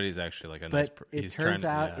 But he's actually like a but nice. It turns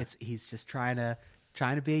out he's just trying to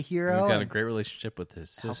be a hero. He's got a great relationship with his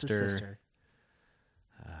sister. Help his sister.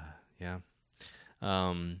 Yeah.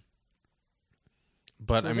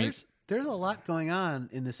 But so I mean, there's a lot going on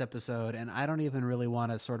in this episode, and I don't even really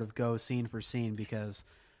want to sort of go scene for scene because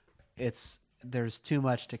there's too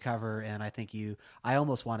much to cover, and I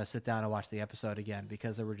almost want to sit down and watch the episode again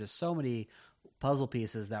because there were just so many puzzle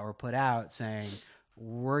pieces that were put out saying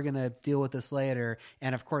we're going to deal with this later.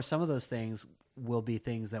 And of course, some of those things will be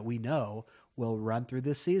things that we know will run through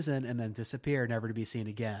this season and then disappear, never to be seen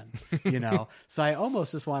again, So I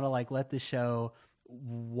almost just want to let the show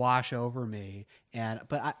wash over me.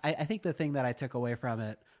 But I think the thing that I took away from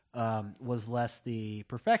it was less the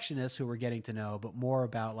perfectionists who we're getting to know, but more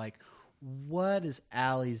about what is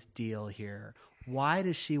Allie's deal here? Why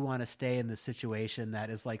does she want to stay in this situation that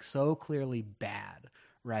is so clearly bad,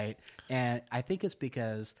 right? And I think it's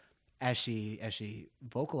because as she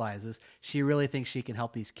vocalizes, she really thinks she can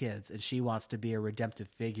help these kids, and she wants to be a redemptive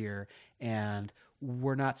figure. And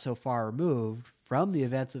we're not so far removed from the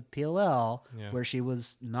events of PLL, where she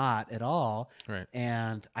was not at all. Right.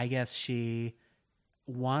 And I guess she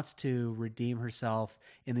wants to redeem herself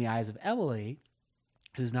in the eyes of Emily,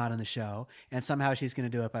 who's not in the show, and somehow she's going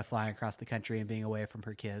to do it by flying across the country and being away from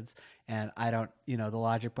her kids. And I don't, the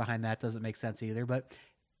logic behind that doesn't make sense either. But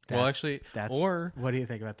what do you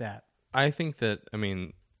think about that? I think that,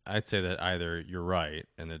 I'd say that either you're right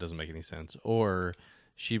and it doesn't make any sense, or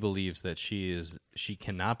she believes that she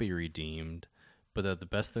cannot be redeemed, but that the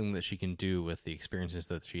best thing that she can do with the experiences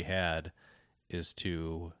that she had is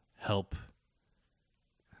to help.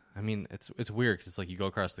 It's weird because it's you go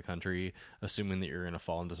across the country assuming that you're going to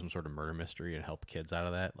fall into some sort of murder mystery and help kids out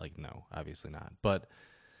of that. No, obviously not. But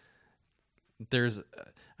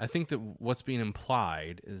I think that what's being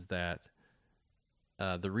implied is that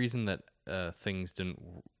the reason that things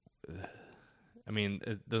didn't,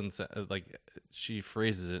 it doesn't she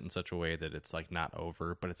phrases it in such a way that it's not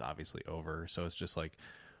over, but it's obviously over. So it's just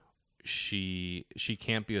she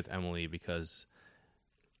can't be with Emily because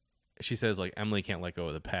she says Emily can't let go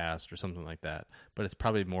of the past or something like that. But it's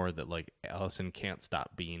probably more that Allison can't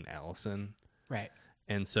stop being Allison. Right.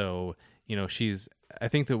 And so, I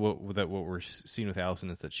think that what we're seeing with Allison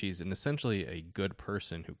is that she's essentially a good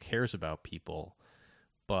person who cares about people,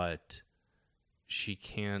 but she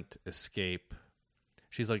can't escape.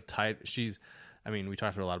 She's tied. We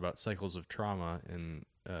talked a lot about cycles of trauma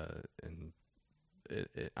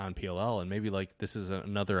on PLL, and maybe this is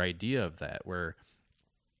another idea of that, where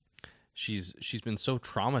she's been so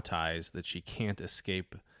traumatized that she can't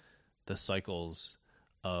escape the cycles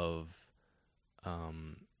of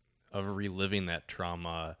reliving that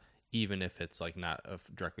trauma, even if it's not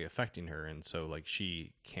directly affecting her. And so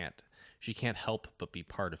she can't help but be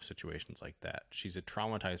part of situations like that. She's a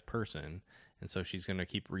traumatized person, and so she's going to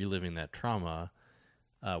keep reliving that trauma,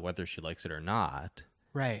 whether she likes it or not.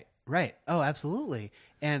 Right. Oh, absolutely.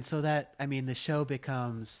 And so that, the show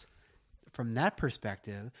becomes, from that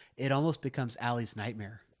perspective, it almost becomes Allie's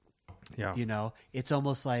nightmare. Yeah. It's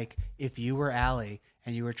almost like if you were Allie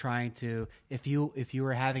and you were trying to, if you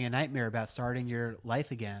were having a nightmare about starting your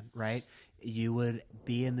life again, right, you would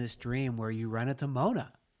be in this dream where you run into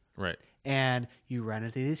Mona. Right. And you run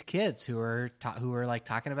into these kids who are like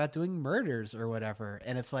talking about doing murders or whatever,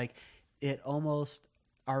 and it's like it almost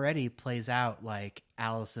already plays out like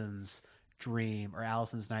Allison's dream or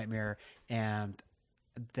Allison's nightmare, and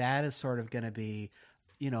that is sort of going to be,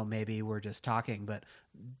 maybe we're just talking, but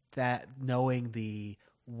that knowing the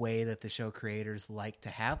way that the show creators like to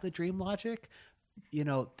have the dream logic,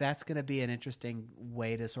 that's going to be an interesting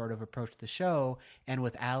way to sort of approach the show, and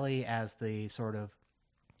with Allie as the sort of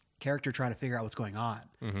character trying to figure out what's going on,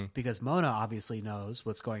 because Mona obviously knows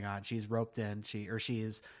what's going on. She's roped in, she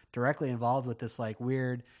is directly involved with this like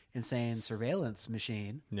weird, insane surveillance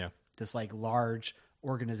machine. Yeah. This like large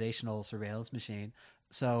organizational surveillance machine.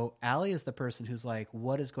 So Allie is the person who's like,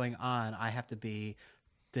 what is going on? I have to be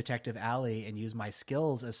Detective Allie and use my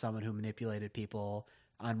skills as someone who manipulated people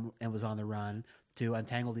and was on the run to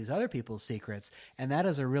untangle these other people's secrets. And that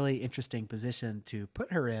is a really interesting position to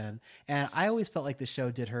put her in. And I always felt like the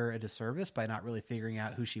show did her a disservice by not really figuring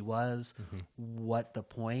out who she was, what the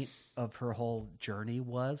point of her whole journey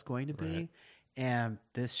was going to be. Right. And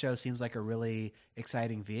this show seems like a really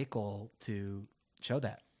exciting vehicle to show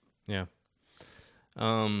that. Yeah.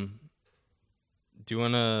 Do you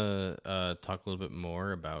want to talk a little bit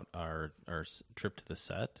more about our trip to the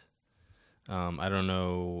set? I don't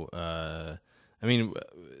know. I mean,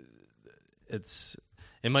 it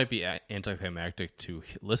might be anticlimactic to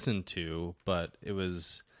listen to, but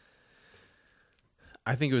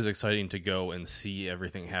I think it was exciting to go and see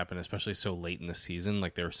everything happen, especially so late in the season.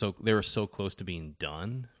 Like they were so close to being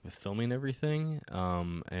done with filming everything.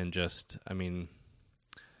 And just, I mean,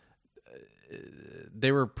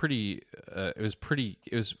 they were pretty, it was pretty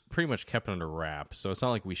much kept under wraps. So it's not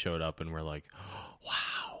like we showed up and we're like, oh,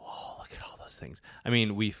 wow, look at all those things. I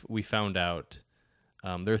mean, we found out,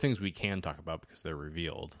 there are things we can talk about because they're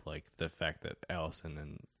revealed, like the fact that Allison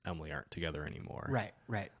and Emily aren't together anymore. Right.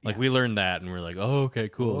 Like we learned that and we're like, oh, okay,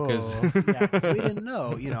 cool. Because we didn't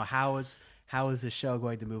know, how is this show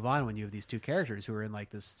going to move on when you have these two characters who are in like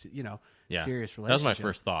this, serious relationship? That was my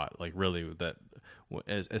first thought. Like really that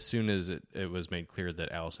as soon as it was made clear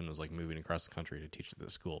that Allison was like moving across the country to teach at the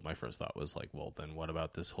school, my first thought was like, well, then what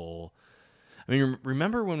about this whole, I mean,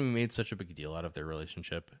 remember when we made such a big deal out of their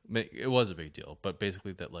relationship? It was a big deal, but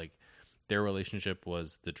basically that like their relationship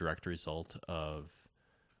was the direct result of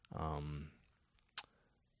a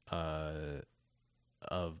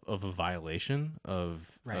violation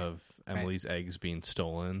of Emily's eggs being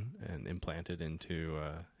stolen and implanted into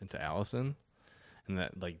Allison, and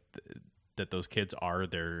that like that those kids are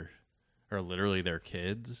literally their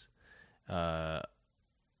kids. Like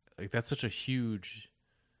that's such a huge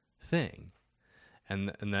thing.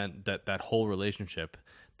 And that whole relationship,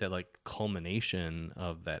 that like culmination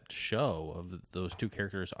of that show of those two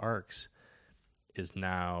characters' arcs, is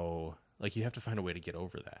now like you have to find a way to get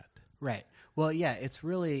over that. Right. Well, yeah, it's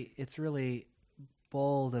really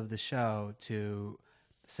bold of the show to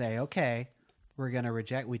say, okay, we're going to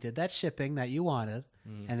reject. We did that shipping that you wanted,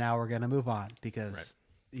 and now we're going to move on because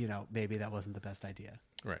maybe that wasn't the best idea.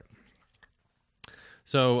 Right.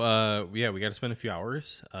 So, we got to spend a few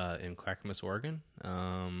hours in Clackamas, Oregon.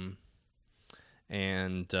 And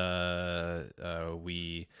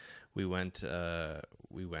we went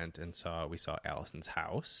and saw Allison's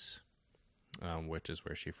house, which is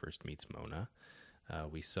where she first meets Mona.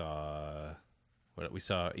 We saw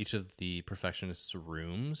each of the perfectionists'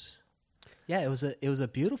 rooms. Yeah, it was a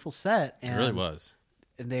beautiful set. And it really was.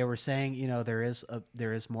 And they were saying, there is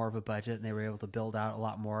more of a budget, and they were able to build out a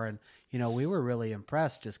lot more. And we were really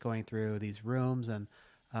impressed just going through these rooms. And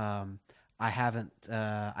I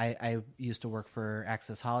used to work for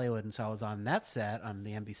Access Hollywood, and so I was on that set on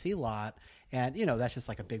the NBC lot, and that's just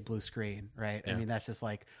like a big blue screen, right? Yeah. I mean, that's just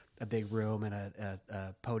like a big room and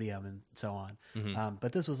a podium and so on. Mm-hmm.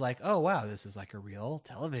 But this was like, oh wow, this is like a real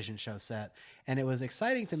television show set, and it was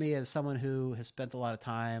exciting to me as someone who has spent a lot of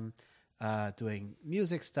time doing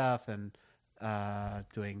music stuff and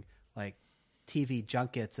doing like TV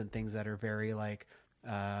junkets and things that are very like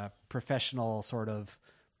professional, sort of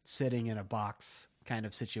sitting in a box kind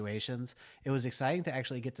of situations. It was exciting to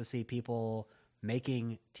actually get to see people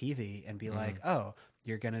making TV and be like, oh,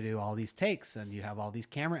 you're going to do all these takes and you have all these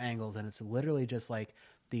camera angles, and it's literally just like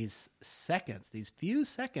these few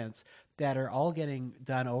seconds that are all getting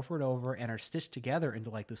done over and over and are stitched together into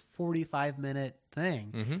like this 45-minute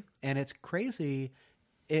thing. Mm-hmm. And it's crazy.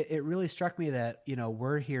 It really struck me that,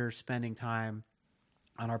 we're here spending time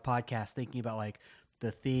on our podcast thinking about like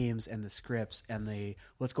the themes and the scripts and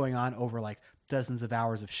what's going on over like dozens of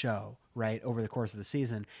hours of show, right, over the course of a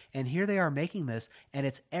season. And here they are making this, and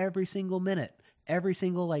it's every single minute. Every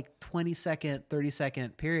single like 20-second,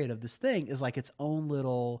 30-second period of this thing is like its own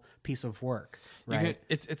little piece of work, right?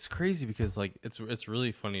 It's crazy because like it's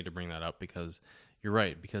really funny to bring that up because you're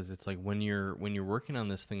right, because it's like when you're working on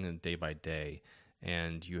this thing day by day,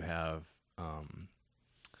 and you have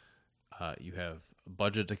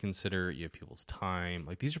budget to consider, you have people's time,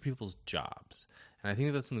 like these are people's jobs, and I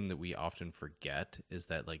think that's something that we often forget is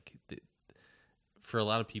that like for a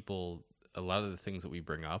lot of people, a lot of the things that we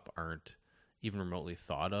bring up aren't even remotely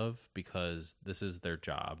thought of because this is their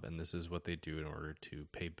job and this is what they do in order to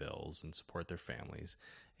pay bills and support their families.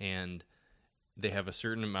 And they have a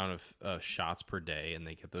certain amount of shots per day, and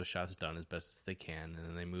they get those shots done as best as they can, and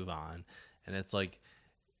then they move on. And it's like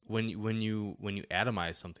when you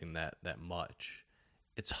atomize something that much,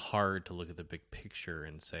 it's hard to look at the big picture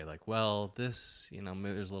and say like, well, this,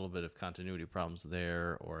 maybe there's a little bit of continuity problems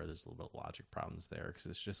there, or there's a little bit of logic problems there, because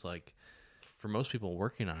it's just like, for most people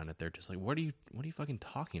working on it, they're just like, what are you fucking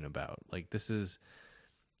talking about? Like, this is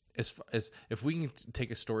as if we can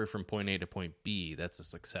take a story from point A to point B, that's a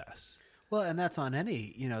success. Well, and that's on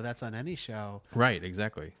any show. Right,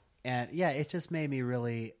 exactly. And yeah, it just made me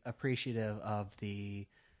really appreciative of the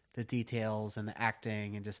details and the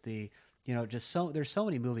acting and just there's so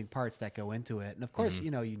many moving parts that go into it. And of course,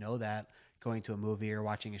 you know that going to a movie or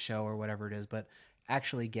watching a show or whatever it is, but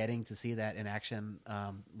actually getting to see that in action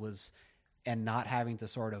was, and not having to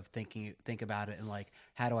sort of think about it and like,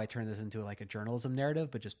 how do I turn this into like a journalism narrative,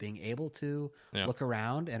 but just being able to look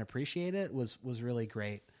around and appreciate it was really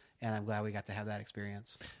great. And I'm glad we got to have that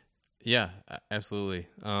experience. Yeah, absolutely.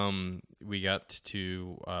 We got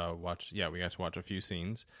to watch a few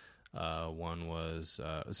scenes. One was,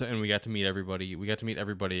 and we got to meet everybody. We got to meet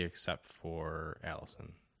everybody except for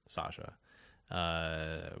Allison, Sasha.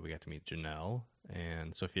 We got to meet Janelle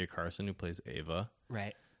and Sophia Carson, who plays Ava.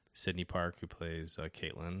 Right. Sydney Park, who plays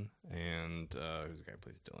Caitlin, and who's the guy who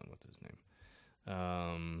plays Dylan? What's his name?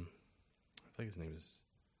 I think his name is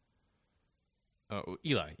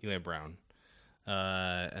Eli Brown.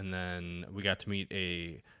 And then we got to meet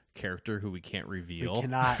a character who we can't reveal. We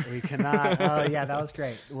cannot. Oh yeah, that was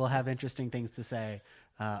great. We'll have interesting things to say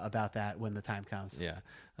about that when the time comes. Yeah.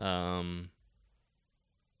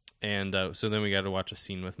 And so then we got to watch a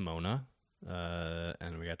scene with Mona,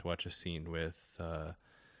 and we got to watch a scene with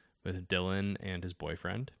Dylan and his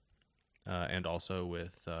boyfriend, and also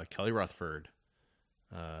with Kelly Rutherford,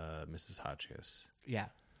 Mrs. Hotchkiss. Yeah,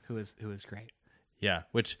 who is great. Yeah,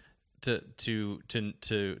 which to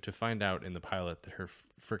find out in the pilot that her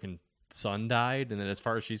freaking son died, and that as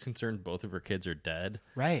far as she's concerned, both of her kids are dead.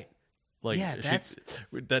 Right. Like, yeah,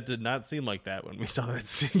 that did not seem like that when we saw that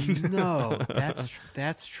scene. No,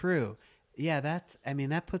 that's true. Yeah,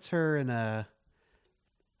 that puts her in a.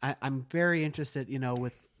 I'm very interested.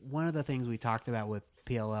 With one of the things we talked about with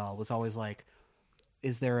PLL was always like,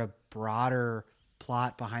 is there a broader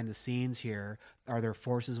plot behind the scenes here? Are there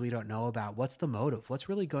forces we don't know about? What's the motive? What's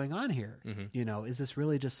really going on here? Mm-hmm. Is this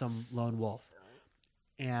really just some lone wolf?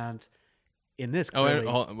 And in this, clearly,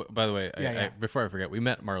 by the way, I, before I forget, we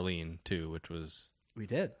met Marlene too, which was we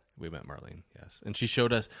did. We met Marlene, yes, and she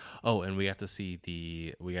showed us. Oh, and we got to see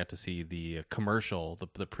the commercial,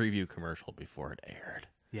 the preview commercial before it aired.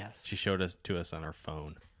 Yes, she showed us to us on our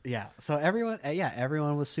phone. Yeah, so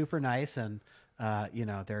everyone was super nice, and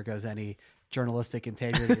there goes any journalistic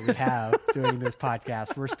integrity we have doing this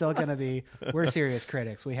podcast. We're still going to we're serious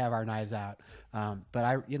critics. We have our knives out.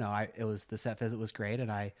 But the set visit was great,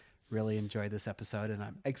 and I really enjoyed this episode, and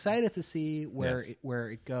I'm excited to see where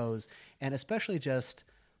it goes, and especially just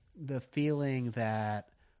the feeling that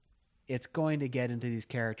it's going to get into these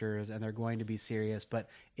characters and they're going to be serious, but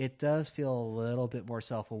it does feel a little bit more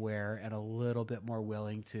self-aware and a little bit more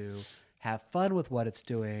willing to have fun with what it's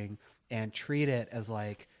doing and treat it as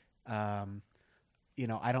like, I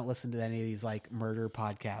don't listen to any of these like murder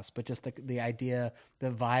podcasts, but just the idea,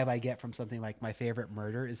 the vibe I get from something like My Favorite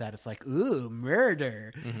Murder is that it's like, ooh,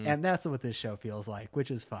 murder. Mm-hmm. And that's what this show feels like,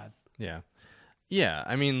 which is fun. Yeah. Yeah.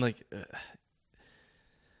 I mean, like,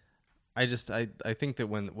 I think that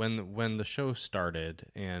when the show started,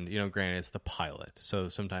 and granted it's the pilot, so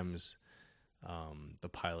sometimes the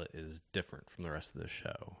pilot is different from the rest of the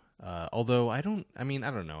show. Although I don't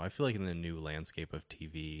know. I feel like in the new landscape of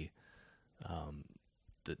TV,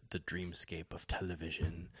 the dreamscape of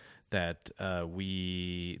television, that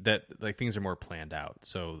things are more planned out.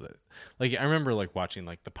 So like I remember like watching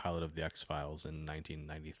like the pilot of the X-Files in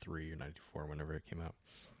 1993 or 94, whenever it came out.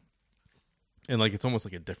 And like it's almost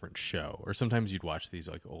like a different show. Or sometimes you'd watch these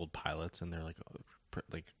like old pilots and they're like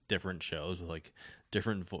like different shows with like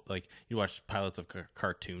different like you watch pilots of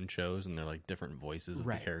cartoon shows and they're like different voices of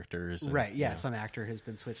the characters. And, right. Yeah. Some actor has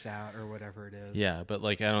been switched out or whatever it is. Yeah, but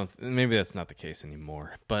like maybe that's not the case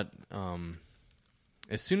anymore. But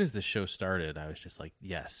as soon as the show started, I was just like,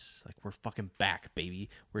 yes, like we're fucking back, baby.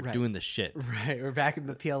 We're doing the shit. Right. We're back in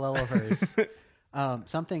the PLL-verse.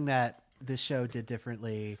 Something that this show did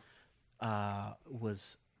differently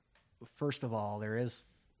was, first of all, there is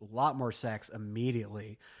a lot more sex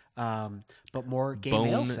immediately, but more gay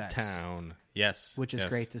male sex. Town. Yes. Which is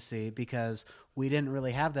great to see because we didn't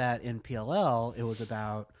really have that in PLL. It was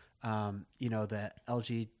about, the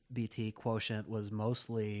LGBT quotient was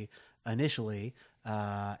mostly initially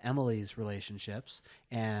Emily's relationships,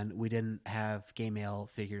 and we didn't have gay male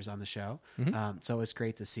figures on the show. So it's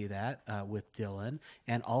great to see that with Dylan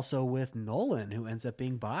and also with Nolan, who ends up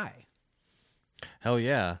being bi. Hell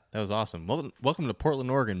yeah, that was awesome. Welcome to Portland,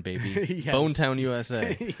 Oregon, baby. Yes. Bonetown,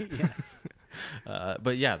 USA. Yes.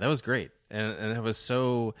 But yeah, that was great, and it was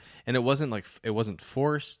so, and it wasn't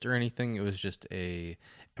forced or anything. It was just it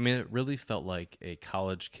really felt like a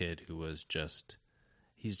college kid who was just.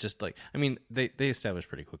 He's just like, they established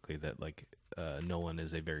pretty quickly that like Nolan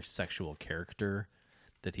is a very sexual character,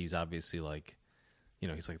 that he's obviously like,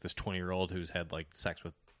 he's like this 20-year-old who's had like sex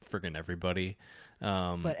with friggin' everybody.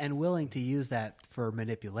 And willing to use that for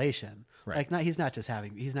manipulation. Right. Like he's not just out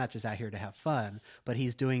here to have fun, but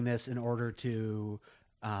he's doing this in order to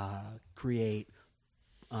create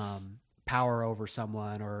power over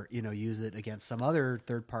someone or, use it against some other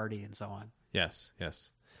third party and so on. Yes.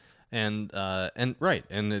 And right,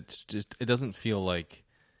 and it's just, it doesn't feel like,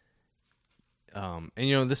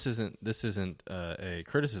 this isn't a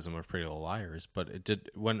criticism of Pretty Little Liars, but it did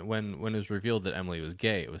when it was revealed that Emily was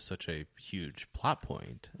gay, it was such a huge plot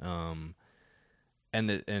point.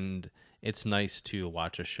 And it's nice to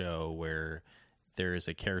watch a show where there is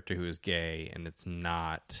a character who is gay, and it's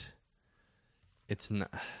not.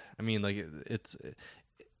 I mean, like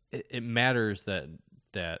it matters that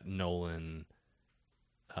Nolan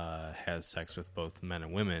has sex with both men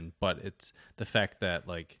and women, but it's the fact that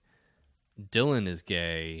like Dylan is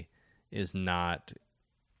gay is not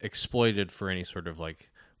exploited for any sort of like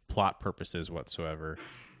plot purposes whatsoever.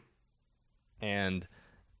 And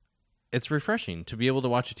it's refreshing to be able to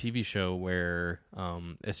watch a TV show where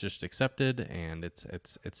it's just accepted and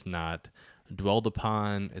it's not dwelled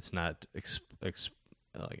upon, it's not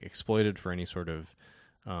exploited for any sort of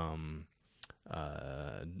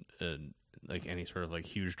like any sort of like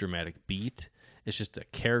huge dramatic beat. It's just a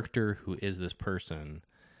character who is this person.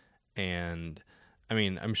 And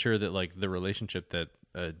I'm sure that like the relationship that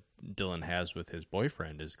Dylan has with his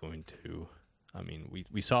boyfriend is going to,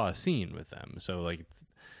 we saw a scene with them. So like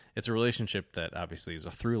it's a relationship that obviously is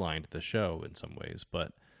a through line to the show in some ways,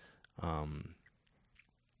 but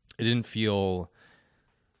it didn't feel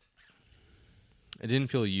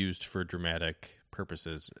used for dramatic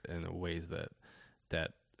purposes in the ways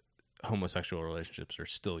that homosexual relationships are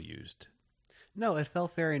still used. No, it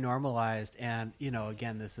felt very normalized. And,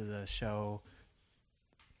 again, this is a show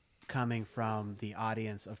coming from the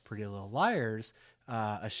audience of Pretty Little Liars,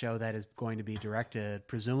 a show that is going to be directed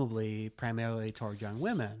presumably primarily toward young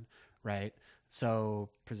women, right? So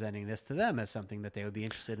presenting this to them as something that they would be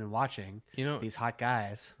interested in watching, these hot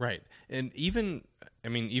guys. Right. And even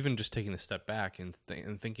just taking a step back and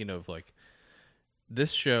thinking of like,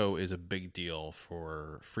 this show is a big deal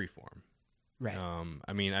for Freeform. Right. I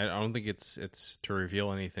don't think it's to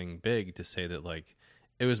reveal anything big to say that like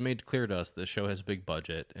it was made clear to us the show has a big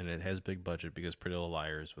budget, and it has big budget because Pretty Little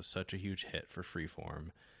Liars was such a huge hit for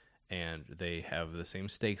Freeform, and they have the same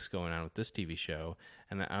stakes going on with this TV show.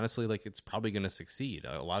 And honestly, like it's probably going to succeed.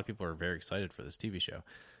 A lot of people are very excited for this TV show.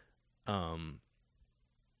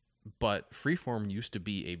 But Freeform used to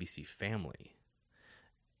be ABC Family.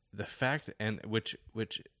 The fact, and which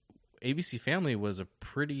ABC Family was a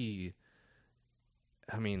pretty,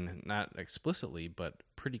 not explicitly, but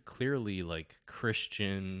pretty clearly like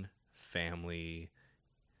Christian family,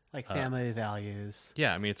 like family values.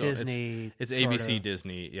 Yeah, it's Disney. It's ABC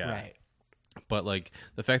Disney, yeah. Right. But like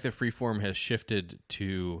the fact that Freeform has shifted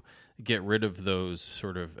to get rid of those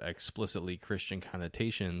sort of explicitly Christian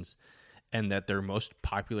connotations, and that their most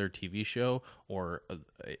popular TV show or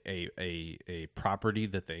a property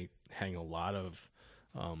that they hang a lot of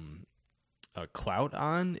clout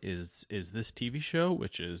on is this TV show,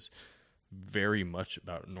 which is very much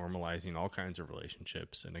about normalizing all kinds of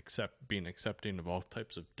relationships and being accepting of all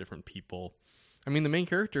types of different people. The main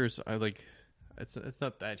characters are like, it's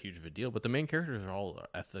not that huge of a deal, but the main characters are all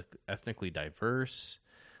ethnically diverse.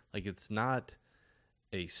 Like it's not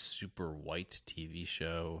a super white TV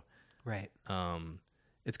show. Right.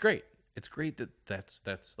 It's great. It's great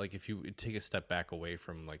that's like, if you take a step back away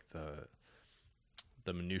from like the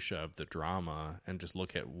minutia of the drama and just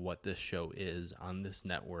look at what this show is on this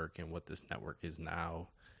network and what this network is now,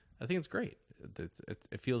 I think it's great.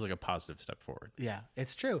 It feels like a positive step forward. Yeah,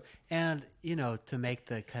 it's true. And, to make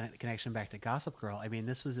the connection back to Gossip Girl, I mean,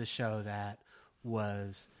 this was a show that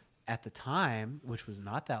was, at the time, which was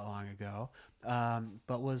not that long ago,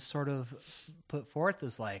 but was sort of put forth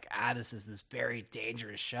as like, this is this very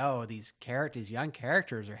dangerous show. These young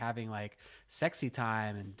characters are having like sexy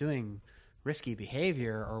time and doing risky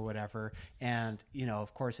behavior or whatever. And,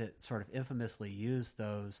 of course, it sort of infamously used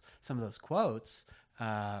some of those quotes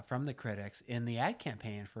from the critics in the ad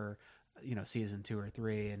campaign for, season 2 or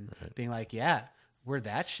 3, and being like, yeah, we're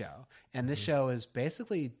that show. And this show is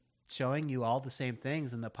basically showing you all the same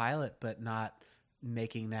things in the pilot, but not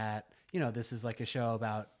making that, this is like a show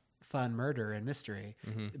about fun murder and mystery,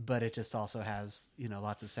 but it just also has,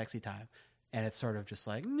 lots of sexy time. And it's sort of just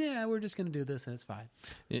like, yeah, we're just going to do this and it's fine.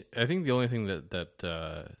 I think the only thing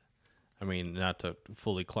that I mean, not to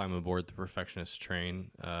fully climb aboard the perfectionist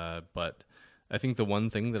train, but I think the one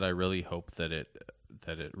thing that I really hope that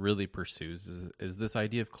it really pursues is this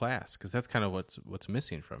idea of class, because that's kind of what's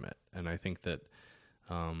missing from it. And I think that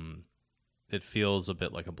it feels a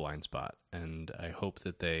bit like a blind spot. And I hope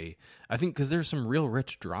that because there's some real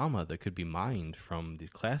rich drama that could be mined from these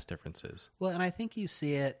class differences. Well, and I think you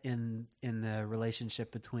see it in the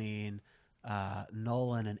relationship between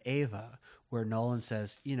Nolan and Ava, where Nolan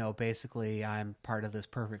says, basically I'm part of this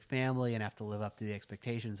perfect family and have to live up to the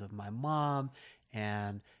expectations of my mom.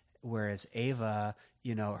 And whereas Ava,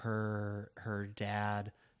 her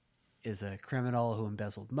dad is a criminal who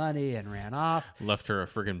embezzled money and ran off. Left her a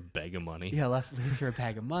friggin' bag of money. Yeah, leaves her a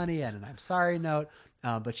bag of money and an I'm sorry note.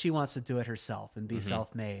 But she wants to do it herself and be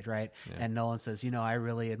self-made, right? Yeah. And Nolan says, I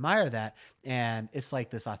really admire that. And it's like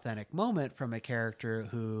this authentic moment from a character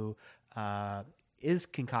who is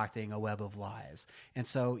concocting a web of lies. And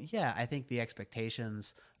so, yeah, I think the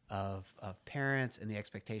expectations of parents and the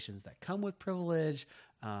expectations that come with privilege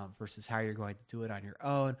versus how you're going to do it on your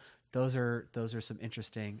own, those are some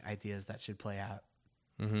interesting ideas that should play out.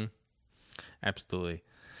 Mm-hmm. Absolutely.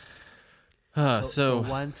 The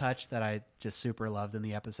one touch that I just super loved in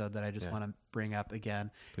the episode that I just want to bring up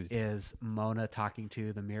again is Mona talking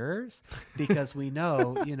to the mirrors, because we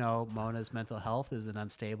know, Mona's mental health is an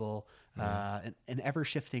unstable, an ever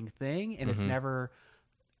shifting thing. And it's never,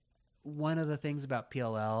 one of the things about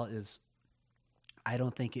PLL is I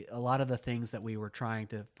don't think a lot of the things that we were trying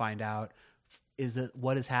to find out is that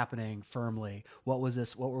what is happening firmly. What was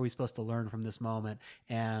this? What were we supposed to learn from this moment?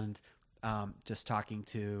 And just talking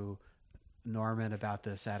to Norman about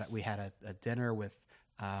this, we had a dinner with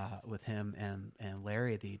him and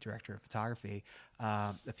Larry, the director of photography,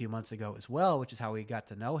 a few months ago as well, which is how we got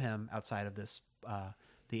to know him outside of this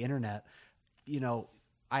the internet.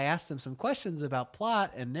 I asked him some questions about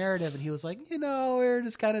plot and narrative, and he was like, we're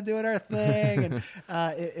just kind of doing our thing. And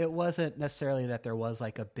it wasn't necessarily that there was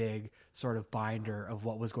like a big sort of binder of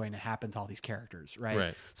what was going to happen to all these characters,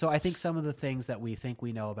 right? So I think some of the things that we think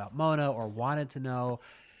we know about Mona or wanted to know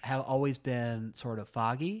have always been sort of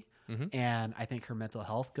foggy. And I think her mental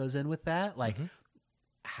health goes in with that, like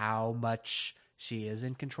how much she is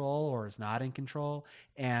in control or is not in control.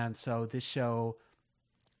 And so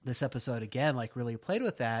this episode again, like really played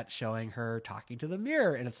with that, showing her talking to the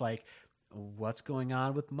mirror, and it's like, what's going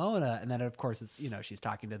on with Mona? And then of course it's, she's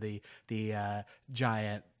talking to the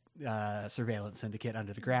giant surveillance syndicate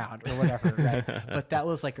under the ground or whatever, right? But that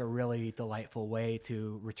was like a really delightful way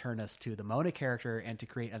to return us to the Mona character and to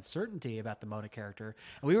create uncertainty about the Mona character.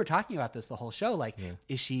 And we were talking about this the whole show, like,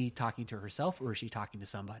 is she talking to herself or is she talking to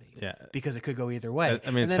somebody? Yeah, because it could go either way.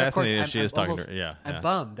 I mean, it's fascinating if she is talking to her. Yeah, I'm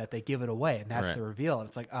bummed that they give it away, and that's the reveal. And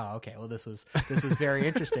it's like, oh, okay, well, this was very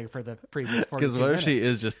interesting for the previous 42 because what minutes. if she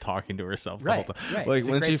is just talking to herself the whole time? Right. Like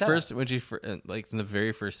when she first, like in the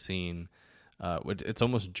very first scene. It's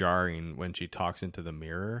almost jarring when she talks into the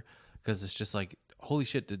mirror, because it's just like, holy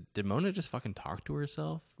shit, did Mona just fucking talk to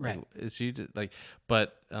herself? Right. Like, is she just, like,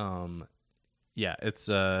 but yeah,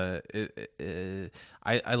 it's I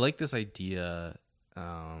like this idea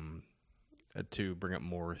to bring up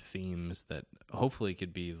more themes that hopefully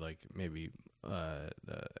could be like maybe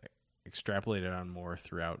extrapolated on more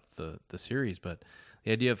throughout the series, but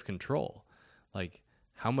the idea of control, like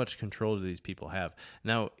how much control do these people have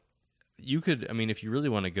now? You could, I mean, if you really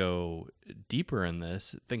want to go deeper in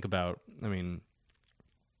this, think about, I mean,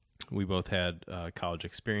 we both had college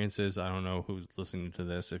experiences. I don't know who's listening to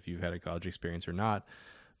this, if you've had a college experience or not,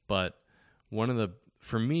 but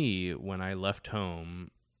for me, when I left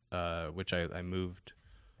home, which I moved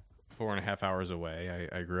 4.5 hours away.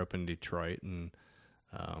 I grew up in Detroit and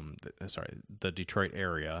the Detroit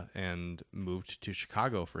area, and moved to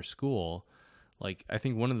Chicago for school. Like, I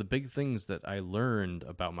think one of the big things that I learned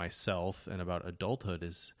about myself and about adulthood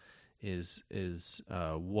is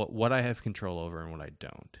what I have control over and what I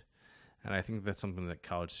don't. And I think that's something that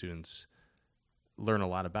college students learn a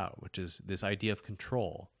lot about, which is this idea of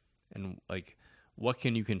control and like, what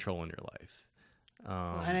can you control in your life?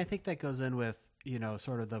 And I think that goes in with,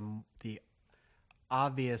 sort of the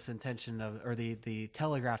obvious intention of, or the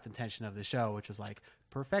telegraphed intention of the show, which is like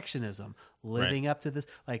perfectionism, living up to this,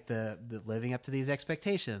 like the living up to these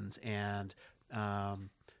expectations, and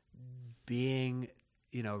being,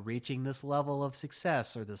 reaching this level of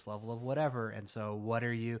success or this level of whatever. And so what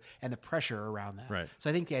are you, and the pressure around that. Right. So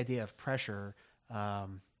I think the idea of pressure, I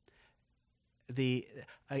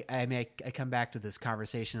come back to this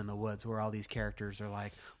conversation in the woods where all these characters are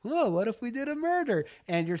like, "Whoa, what if we did a murder?"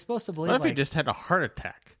 And you're supposed to believe, what if he just had a heart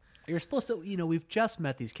attack? You're supposed to, we've just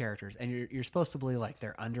met these characters, and you're supposed to believe like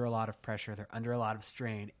they're under a lot of pressure, they're under a lot of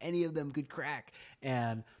strain. Any of them could crack.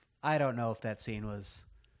 And I don't know if that scene was.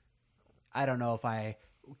 I don't know if I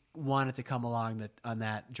wanted to come along on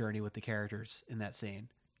that journey with the characters in that scene.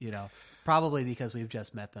 Probably because we've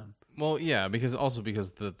just met them. Well, yeah, because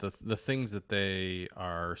the things that they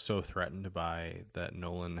are so threatened by that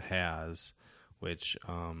Nolan has, which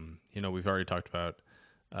we've already talked about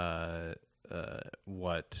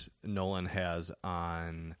what Nolan has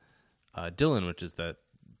on Dylan, which is that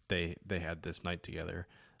they had this night together.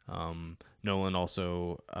 Nolan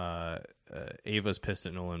also Ava's pissed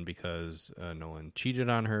at Nolan because Nolan cheated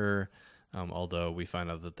on her. Although we find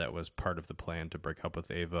out that was part of the plan to break up with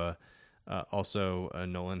Ava. Also,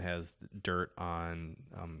 Nolan has dirt on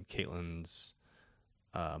Caitlin's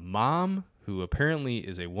mom, who apparently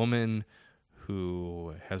is a woman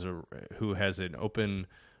who has an open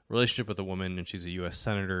relationship with a woman, and she's a U.S.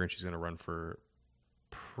 senator, and she's going to run for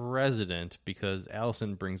president because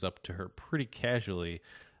Allison brings up to her pretty casually,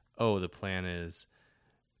 "Oh, the plan is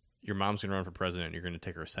your mom's going to run for president, and you're going to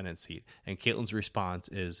take her Senate seat." And Caitlin's response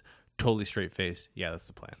is totally straight-faced, "Yeah, that's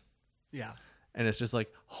the plan." Yeah. And it's just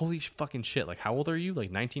like, holy fucking shit. Like, how old are you? Like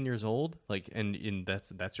 19 years old? Like, and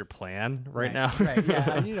that's your plan right now? Right.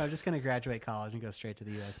 Yeah. Just going to graduate college and go straight to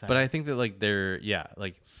the U.S. Senate. But I think that like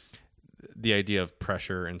like the idea of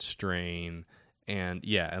pressure and strain and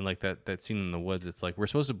like that scene in the woods, it's like, we're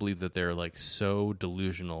supposed to believe that they're like so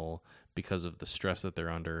delusional because of the stress that they're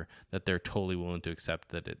under, that they're totally willing to accept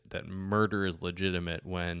that murder is legitimate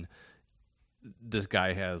when this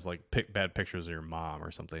guy has like bad pictures of your mom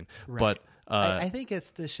or something. Right. But I think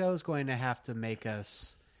the show's going to have to make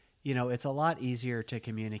us, it's a lot easier to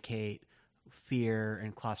communicate fear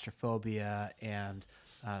and claustrophobia and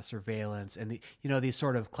surveillance and these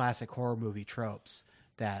sort of classic horror movie tropes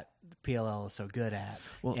that PLL is so good at.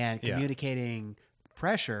 And communicating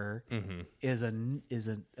pressure is a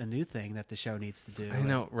new thing that the show needs to do. I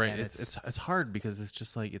know, right? It's hard because it's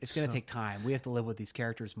just like it's going to take time. We have to live with these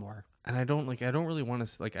characters more. And I don't really want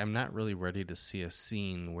to like. I'm not really ready to see a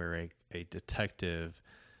scene where a detective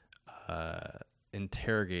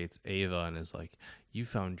interrogates Ava and is like, "You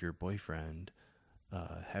found your boyfriend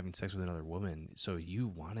having sex with another woman, so you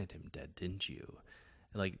wanted him dead, didn't you?"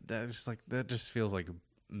 That just feels like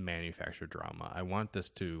manufactured drama. I want to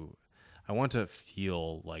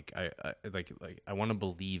feel like I want to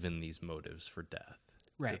believe in these motives for death.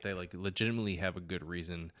 Right. That they like legitimately have a good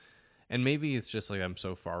reason. And maybe it's just like I'm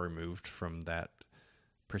so far removed from that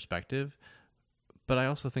perspective. But I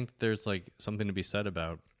also think there's like something to be said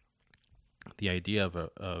about the idea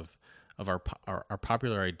of our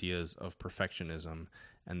popular ideas of perfectionism,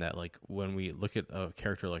 and that like when we look at a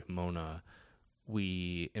character like Mona,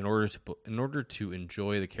 in order to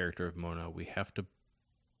enjoy the character of Mona, we have to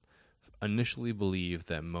initially believe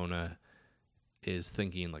that Mona is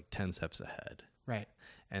thinking like 10 steps ahead. Right.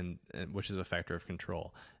 And which is a factor of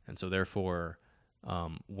control. And so therefore,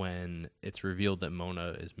 when it's revealed that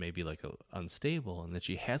Mona is maybe like unstable and that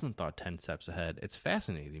she hasn't thought 10 steps ahead, it's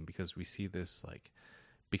fascinating because we see this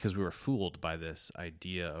because we were fooled by this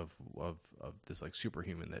idea of this like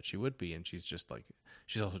superhuman that she would be. And she's just like,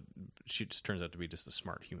 she just turns out to be just a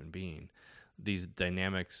smart human being. These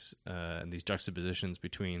dynamics and these juxtapositions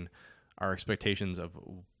between our expectations of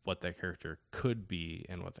what that character could be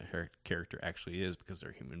and what the character actually is, because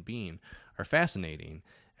they're a human being, are fascinating.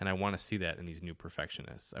 And I want to see that in these new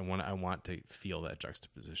perfectionists. I want to feel that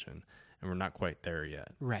juxtaposition, and we're not quite there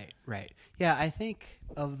yet. Right. Yeah, I think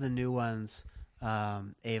of the new ones,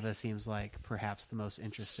 Ava seems like perhaps the most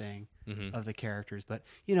interesting of the characters. But,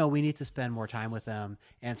 we need to spend more time with them.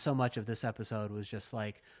 And so much of this episode was just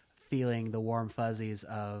like feeling the warm fuzzies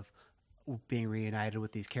of being reunited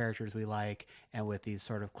with these characters we like and with these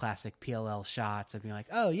sort of classic PLL shots and being like,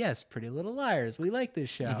 oh yes, Pretty Little Liars, we like this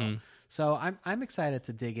show. So I'm excited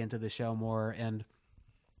to dig into the show more. And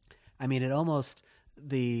I mean, it almost,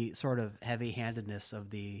 the sort of heavy-handedness of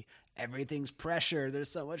the everything's pressure, there's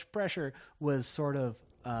so much pressure, was sort of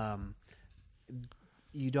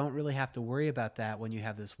you don't really have to worry about that when you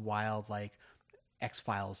have this wild, like,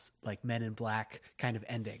 X-Files, like Men in Black kind of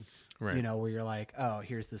ending, Right. you know, where you're like, oh,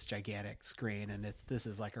 here's this gigantic screen and this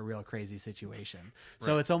is like a real crazy situation.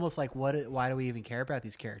 So it's almost like, why do we even care about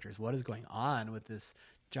these characters? What is going on with this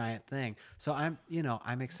giant thing? So I'm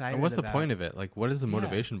excited. And what's the about, point of it? Like, what is the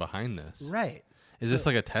motivation behind this? right? Is this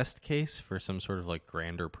like a test case for some sort of like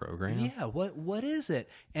grander program? Yeah, what is it?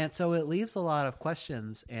 And so it leaves a lot of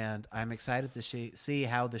questions, and I'm excited to see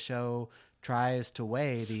how the show tries to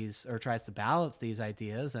weigh these, or tries to balance these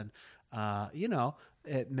ideas. And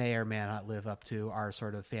it may or may not live up to our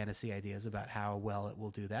sort of fantasy ideas about how well it will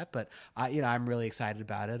do that. But I'm really excited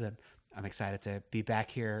about it, and I'm excited to be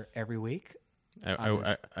back here every week. I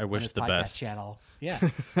wish this the podcast best. channel. Yeah.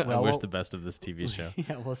 I wish the best of this TV show.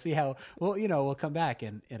 Yeah, we'll see how. Well, we'll come back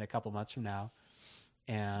in a couple months from now,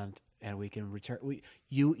 and we can return.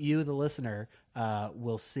 You, the listener,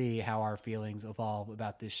 will see how our feelings evolve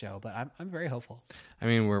about this show. But I'm very hopeful. I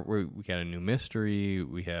mean, we got a new mystery.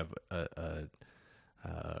 We have a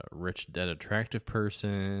rich, dead, attractive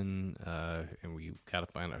person, and we got to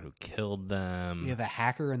find out who killed them. We have a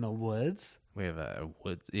hacker in the woods. We have a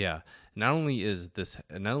woods. Yeah. Not only is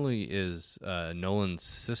Nolan's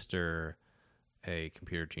sister a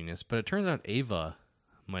computer genius, but it turns out Ava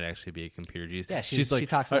might actually be a computer genius. Yeah, she's like, she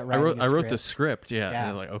talks about writing I wrote the script. script. Yeah. Yeah.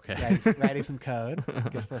 And like, okay. Yeah, writing some code.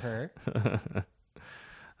 Good for her.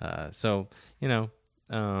 So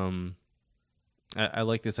I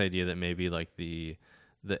like this idea that maybe like the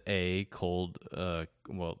cold.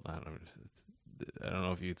 Well, I don't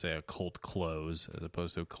know if you could say a cold close as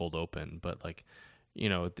opposed to a cold open, but like,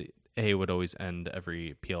 the A would always end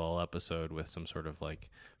every PLL episode with some sort of like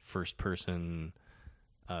first person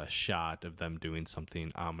shot of them doing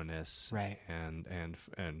something ominous, Right.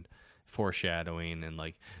 and foreshadowing, and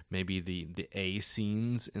like maybe the A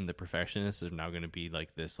scenes in The Perfectionist are now going to be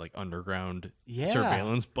like this like underground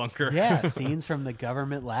surveillance bunker. Yeah, scenes from the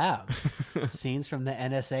government lab, scenes from the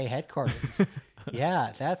NSA headquarters.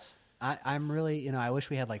 Yeah, I'm really, I wish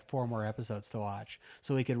we had like 4 more episodes to watch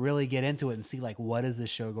so we could really get into it and see like, what is this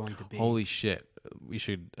show going to be? Holy shit. We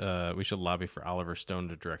should lobby for Oliver Stone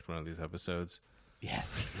to direct one of these episodes.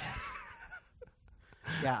 Yes.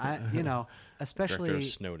 Yeah, especially Director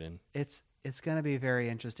of Snowden. It's going to be very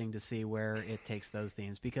interesting to see where it takes those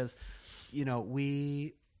themes, because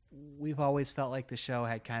we've always felt like the show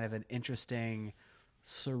had kind of an interesting,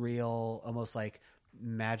 surreal, almost like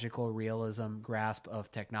magical realism grasp of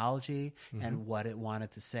technology and what it wanted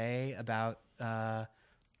to say about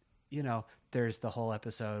there's the whole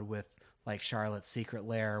episode with like Charlotte's secret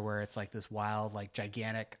lair where it's like this wild, like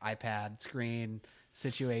gigantic iPad screen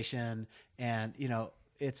situation, and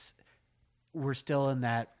we're still in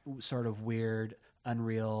that sort of weird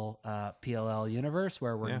unreal PLL universe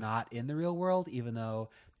where we're not in the real world, even though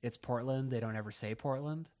it's Portland. They don't ever say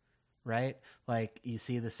Portland, right? Like you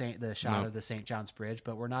see the shot of the St. John's Bridge,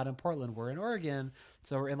 but we're not in Portland. We're in Oregon.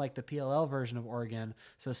 So we're in like the PLL version of Oregon.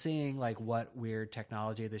 So seeing like what weird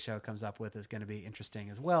technology the show comes up with is going to be interesting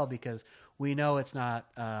as well, because we know it's not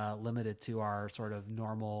limited to our sort of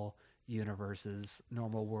normal universes,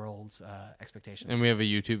 normal worlds expectations. And we have a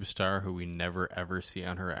YouTube star who we never ever see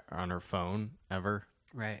on her phone ever.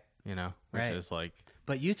 Right. Which Right. is like,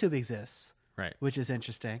 but YouTube exists. right. Which is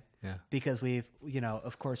interesting. Yeah. Because we've,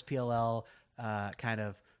 of course, PLL kind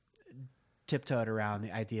of tiptoed around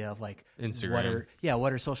the idea of like Instagram.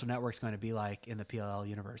 What are social networks going to be like in the PLL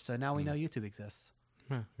universe? So now we know YouTube exists.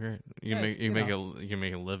 Yeah, great. You can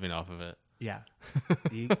make a living off of it. Yeah.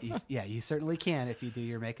 You certainly can if you do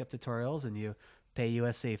your makeup tutorials and you pay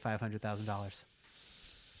USC $500,000.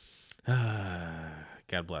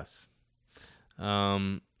 God bless. How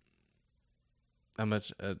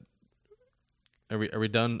much? Are we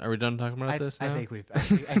done? Are we done talking about this now? I think we've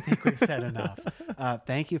said enough.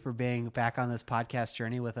 Thank you for being back on this podcast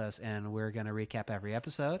journey with us, and we're going to recap every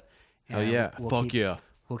episode. And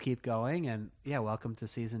We'll keep going, and welcome to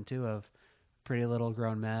season 2 of Pretty Little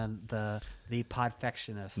Grown Men, the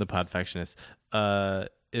Podfectionists. The Podfectionists.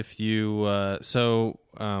 If you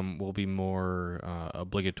we'll be more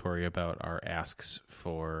obligatory about our asks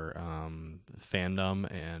for fandom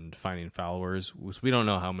and finding followers. We don't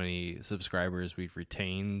know how many subscribers we've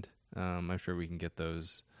retained. I'm sure we can get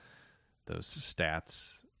those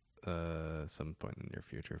stats some point in the near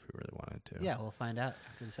future if we really wanted to. Yeah, we'll find out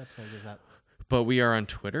after this episode goes up. But we are on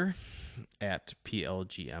Twitter at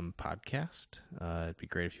PLGM Podcast. It'd be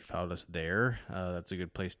great if you followed us there. That's a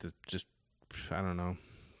good place to just, I don't know,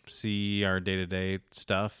 see our day-to-day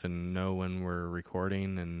stuff and know when we're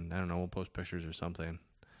recording. And I don't know, we'll post pictures or something.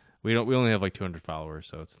 We only have like 200 followers,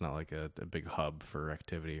 so it's not like a big hub for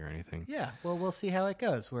activity or anything. Yeah, well, we'll see how it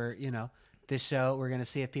goes. This show, we're going to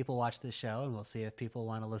see if people watch this show, and we'll see if people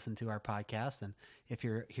want to listen to our podcast. And if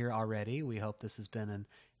you're here already, we hope this has been an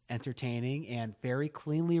entertaining and very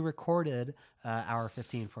cleanly recorded hour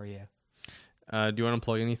 15 for you. Do you want to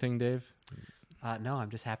plug anything, Dave? No, I'm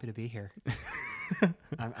just happy to be here.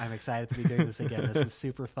 I'm excited to be doing this again. This is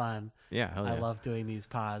super fun. Yeah, hell yeah. I love doing these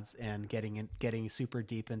pods and getting super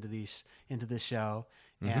deep into this show.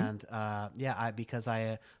 And because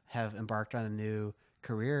I have embarked on a new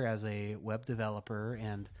career as a web developer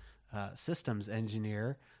and systems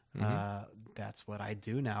engineer. That's what I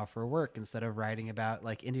do now for work instead of writing about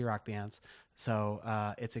like indie rock bands. So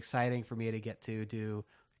it's exciting for me to get to do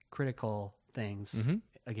critical things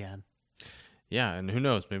again. Yeah, and who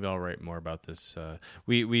knows? Maybe I'll write more about this.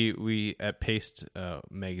 We at Paste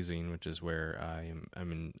magazine, which is where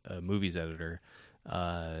I'm a movies editor.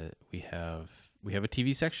 We have a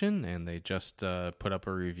TV section, and they just put up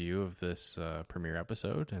a review of this premiere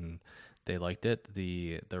episode, and they liked it.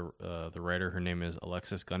 The writer, her name is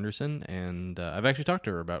Alexis Gunderson, and I've actually talked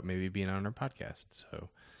to her about maybe being on our podcast. So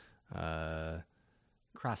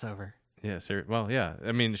crossover. Yeah, well, yeah.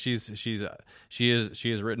 I mean, she has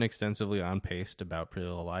written extensively on Paste about Pretty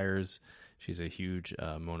Little Liars. She's a huge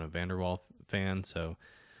Mona Vanderwall fan, so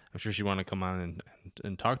I'm sure she'd want to come on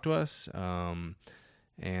and talk to us. And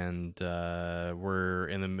we're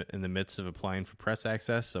in the midst of applying for press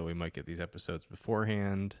access, so we might get these episodes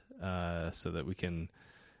beforehand, so that we can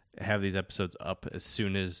have these episodes up as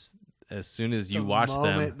soon as you watch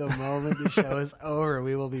them. The moment the show is over,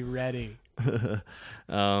 we will be ready.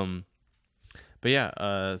 But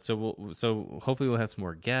yeah, so hopefully we'll have some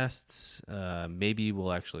more guests. Maybe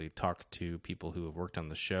we'll actually talk to people who have worked on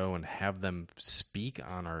the show and have them speak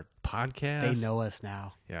on our podcast. They know us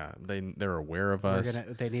now. Yeah, they're aware of us.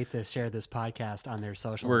 They need to share this podcast on their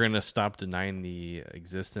socials. We're gonna stop denying the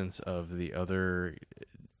existence of the other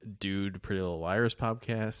Dude Pretty Little Liars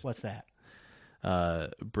podcast. What's that?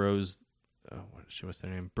 Bros. What's their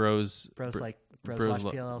name? Bros watch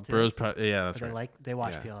PLL too. Bros, yeah, that's right. They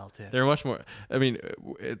watch PLL too. They're much more. I mean,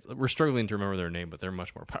 we're struggling to remember their name, but they're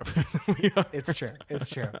much more popular than we are. It's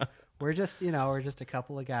true. We're just a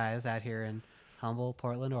couple of guys out here in humble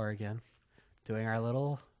Portland, Oregon, doing our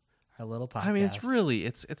little podcast. I mean,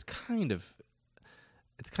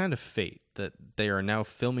 it's kind of fate that they are now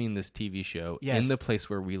filming this TV show in the place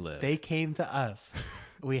where we live. They came to us.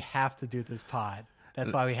 We have to do this pod.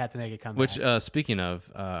 That's why we had to make it come Which, back. Speaking of,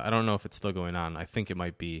 I don't know if it's still going on. I think it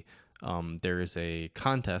might be. There is a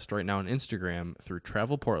contest right now on Instagram through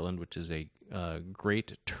Travel Portland, which is a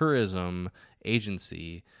great tourism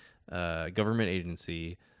agency, government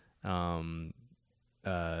agency, that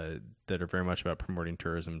are very much about promoting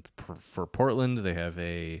tourism for Portland. They have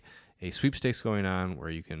a sweepstakes going on where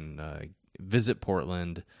you can visit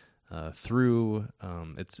Portland through.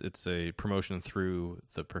 It's a promotion through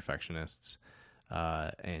the Perfectionists.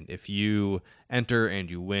 And if you enter and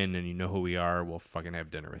you win and you know who we are, we'll fucking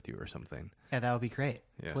have dinner with you or something. Yeah, that would be great.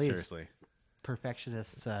 Yeah, Please, seriously.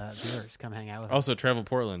 Perfectionists viewers, come hang out with us. Also, Travel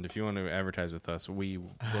Portland, if you want to advertise with us, we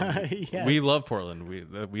love Portland.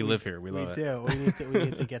 We live here. We love it. We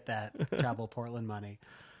need to get that Travel Portland money.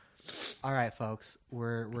 All right, folks,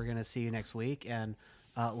 we're gonna see you next week, and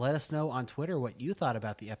let us know on Twitter what you thought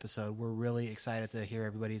about the episode. We're really excited to hear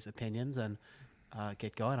everybody's opinions and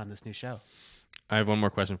get going on this new show. I have one more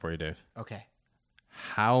question for you, Dave. Okay.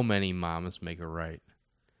 How many moms make a right?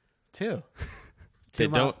 2. Two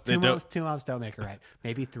moms don't make a right.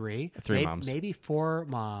 Maybe 3. 3 moms. Maybe 4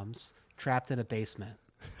 moms trapped in a basement.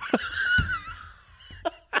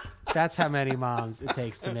 That's how many moms it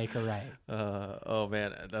takes to make a right. Oh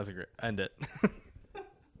man, that's a great end it.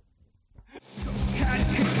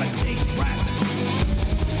 Can't keep a secret.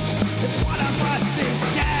 If one of us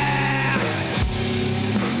is dead.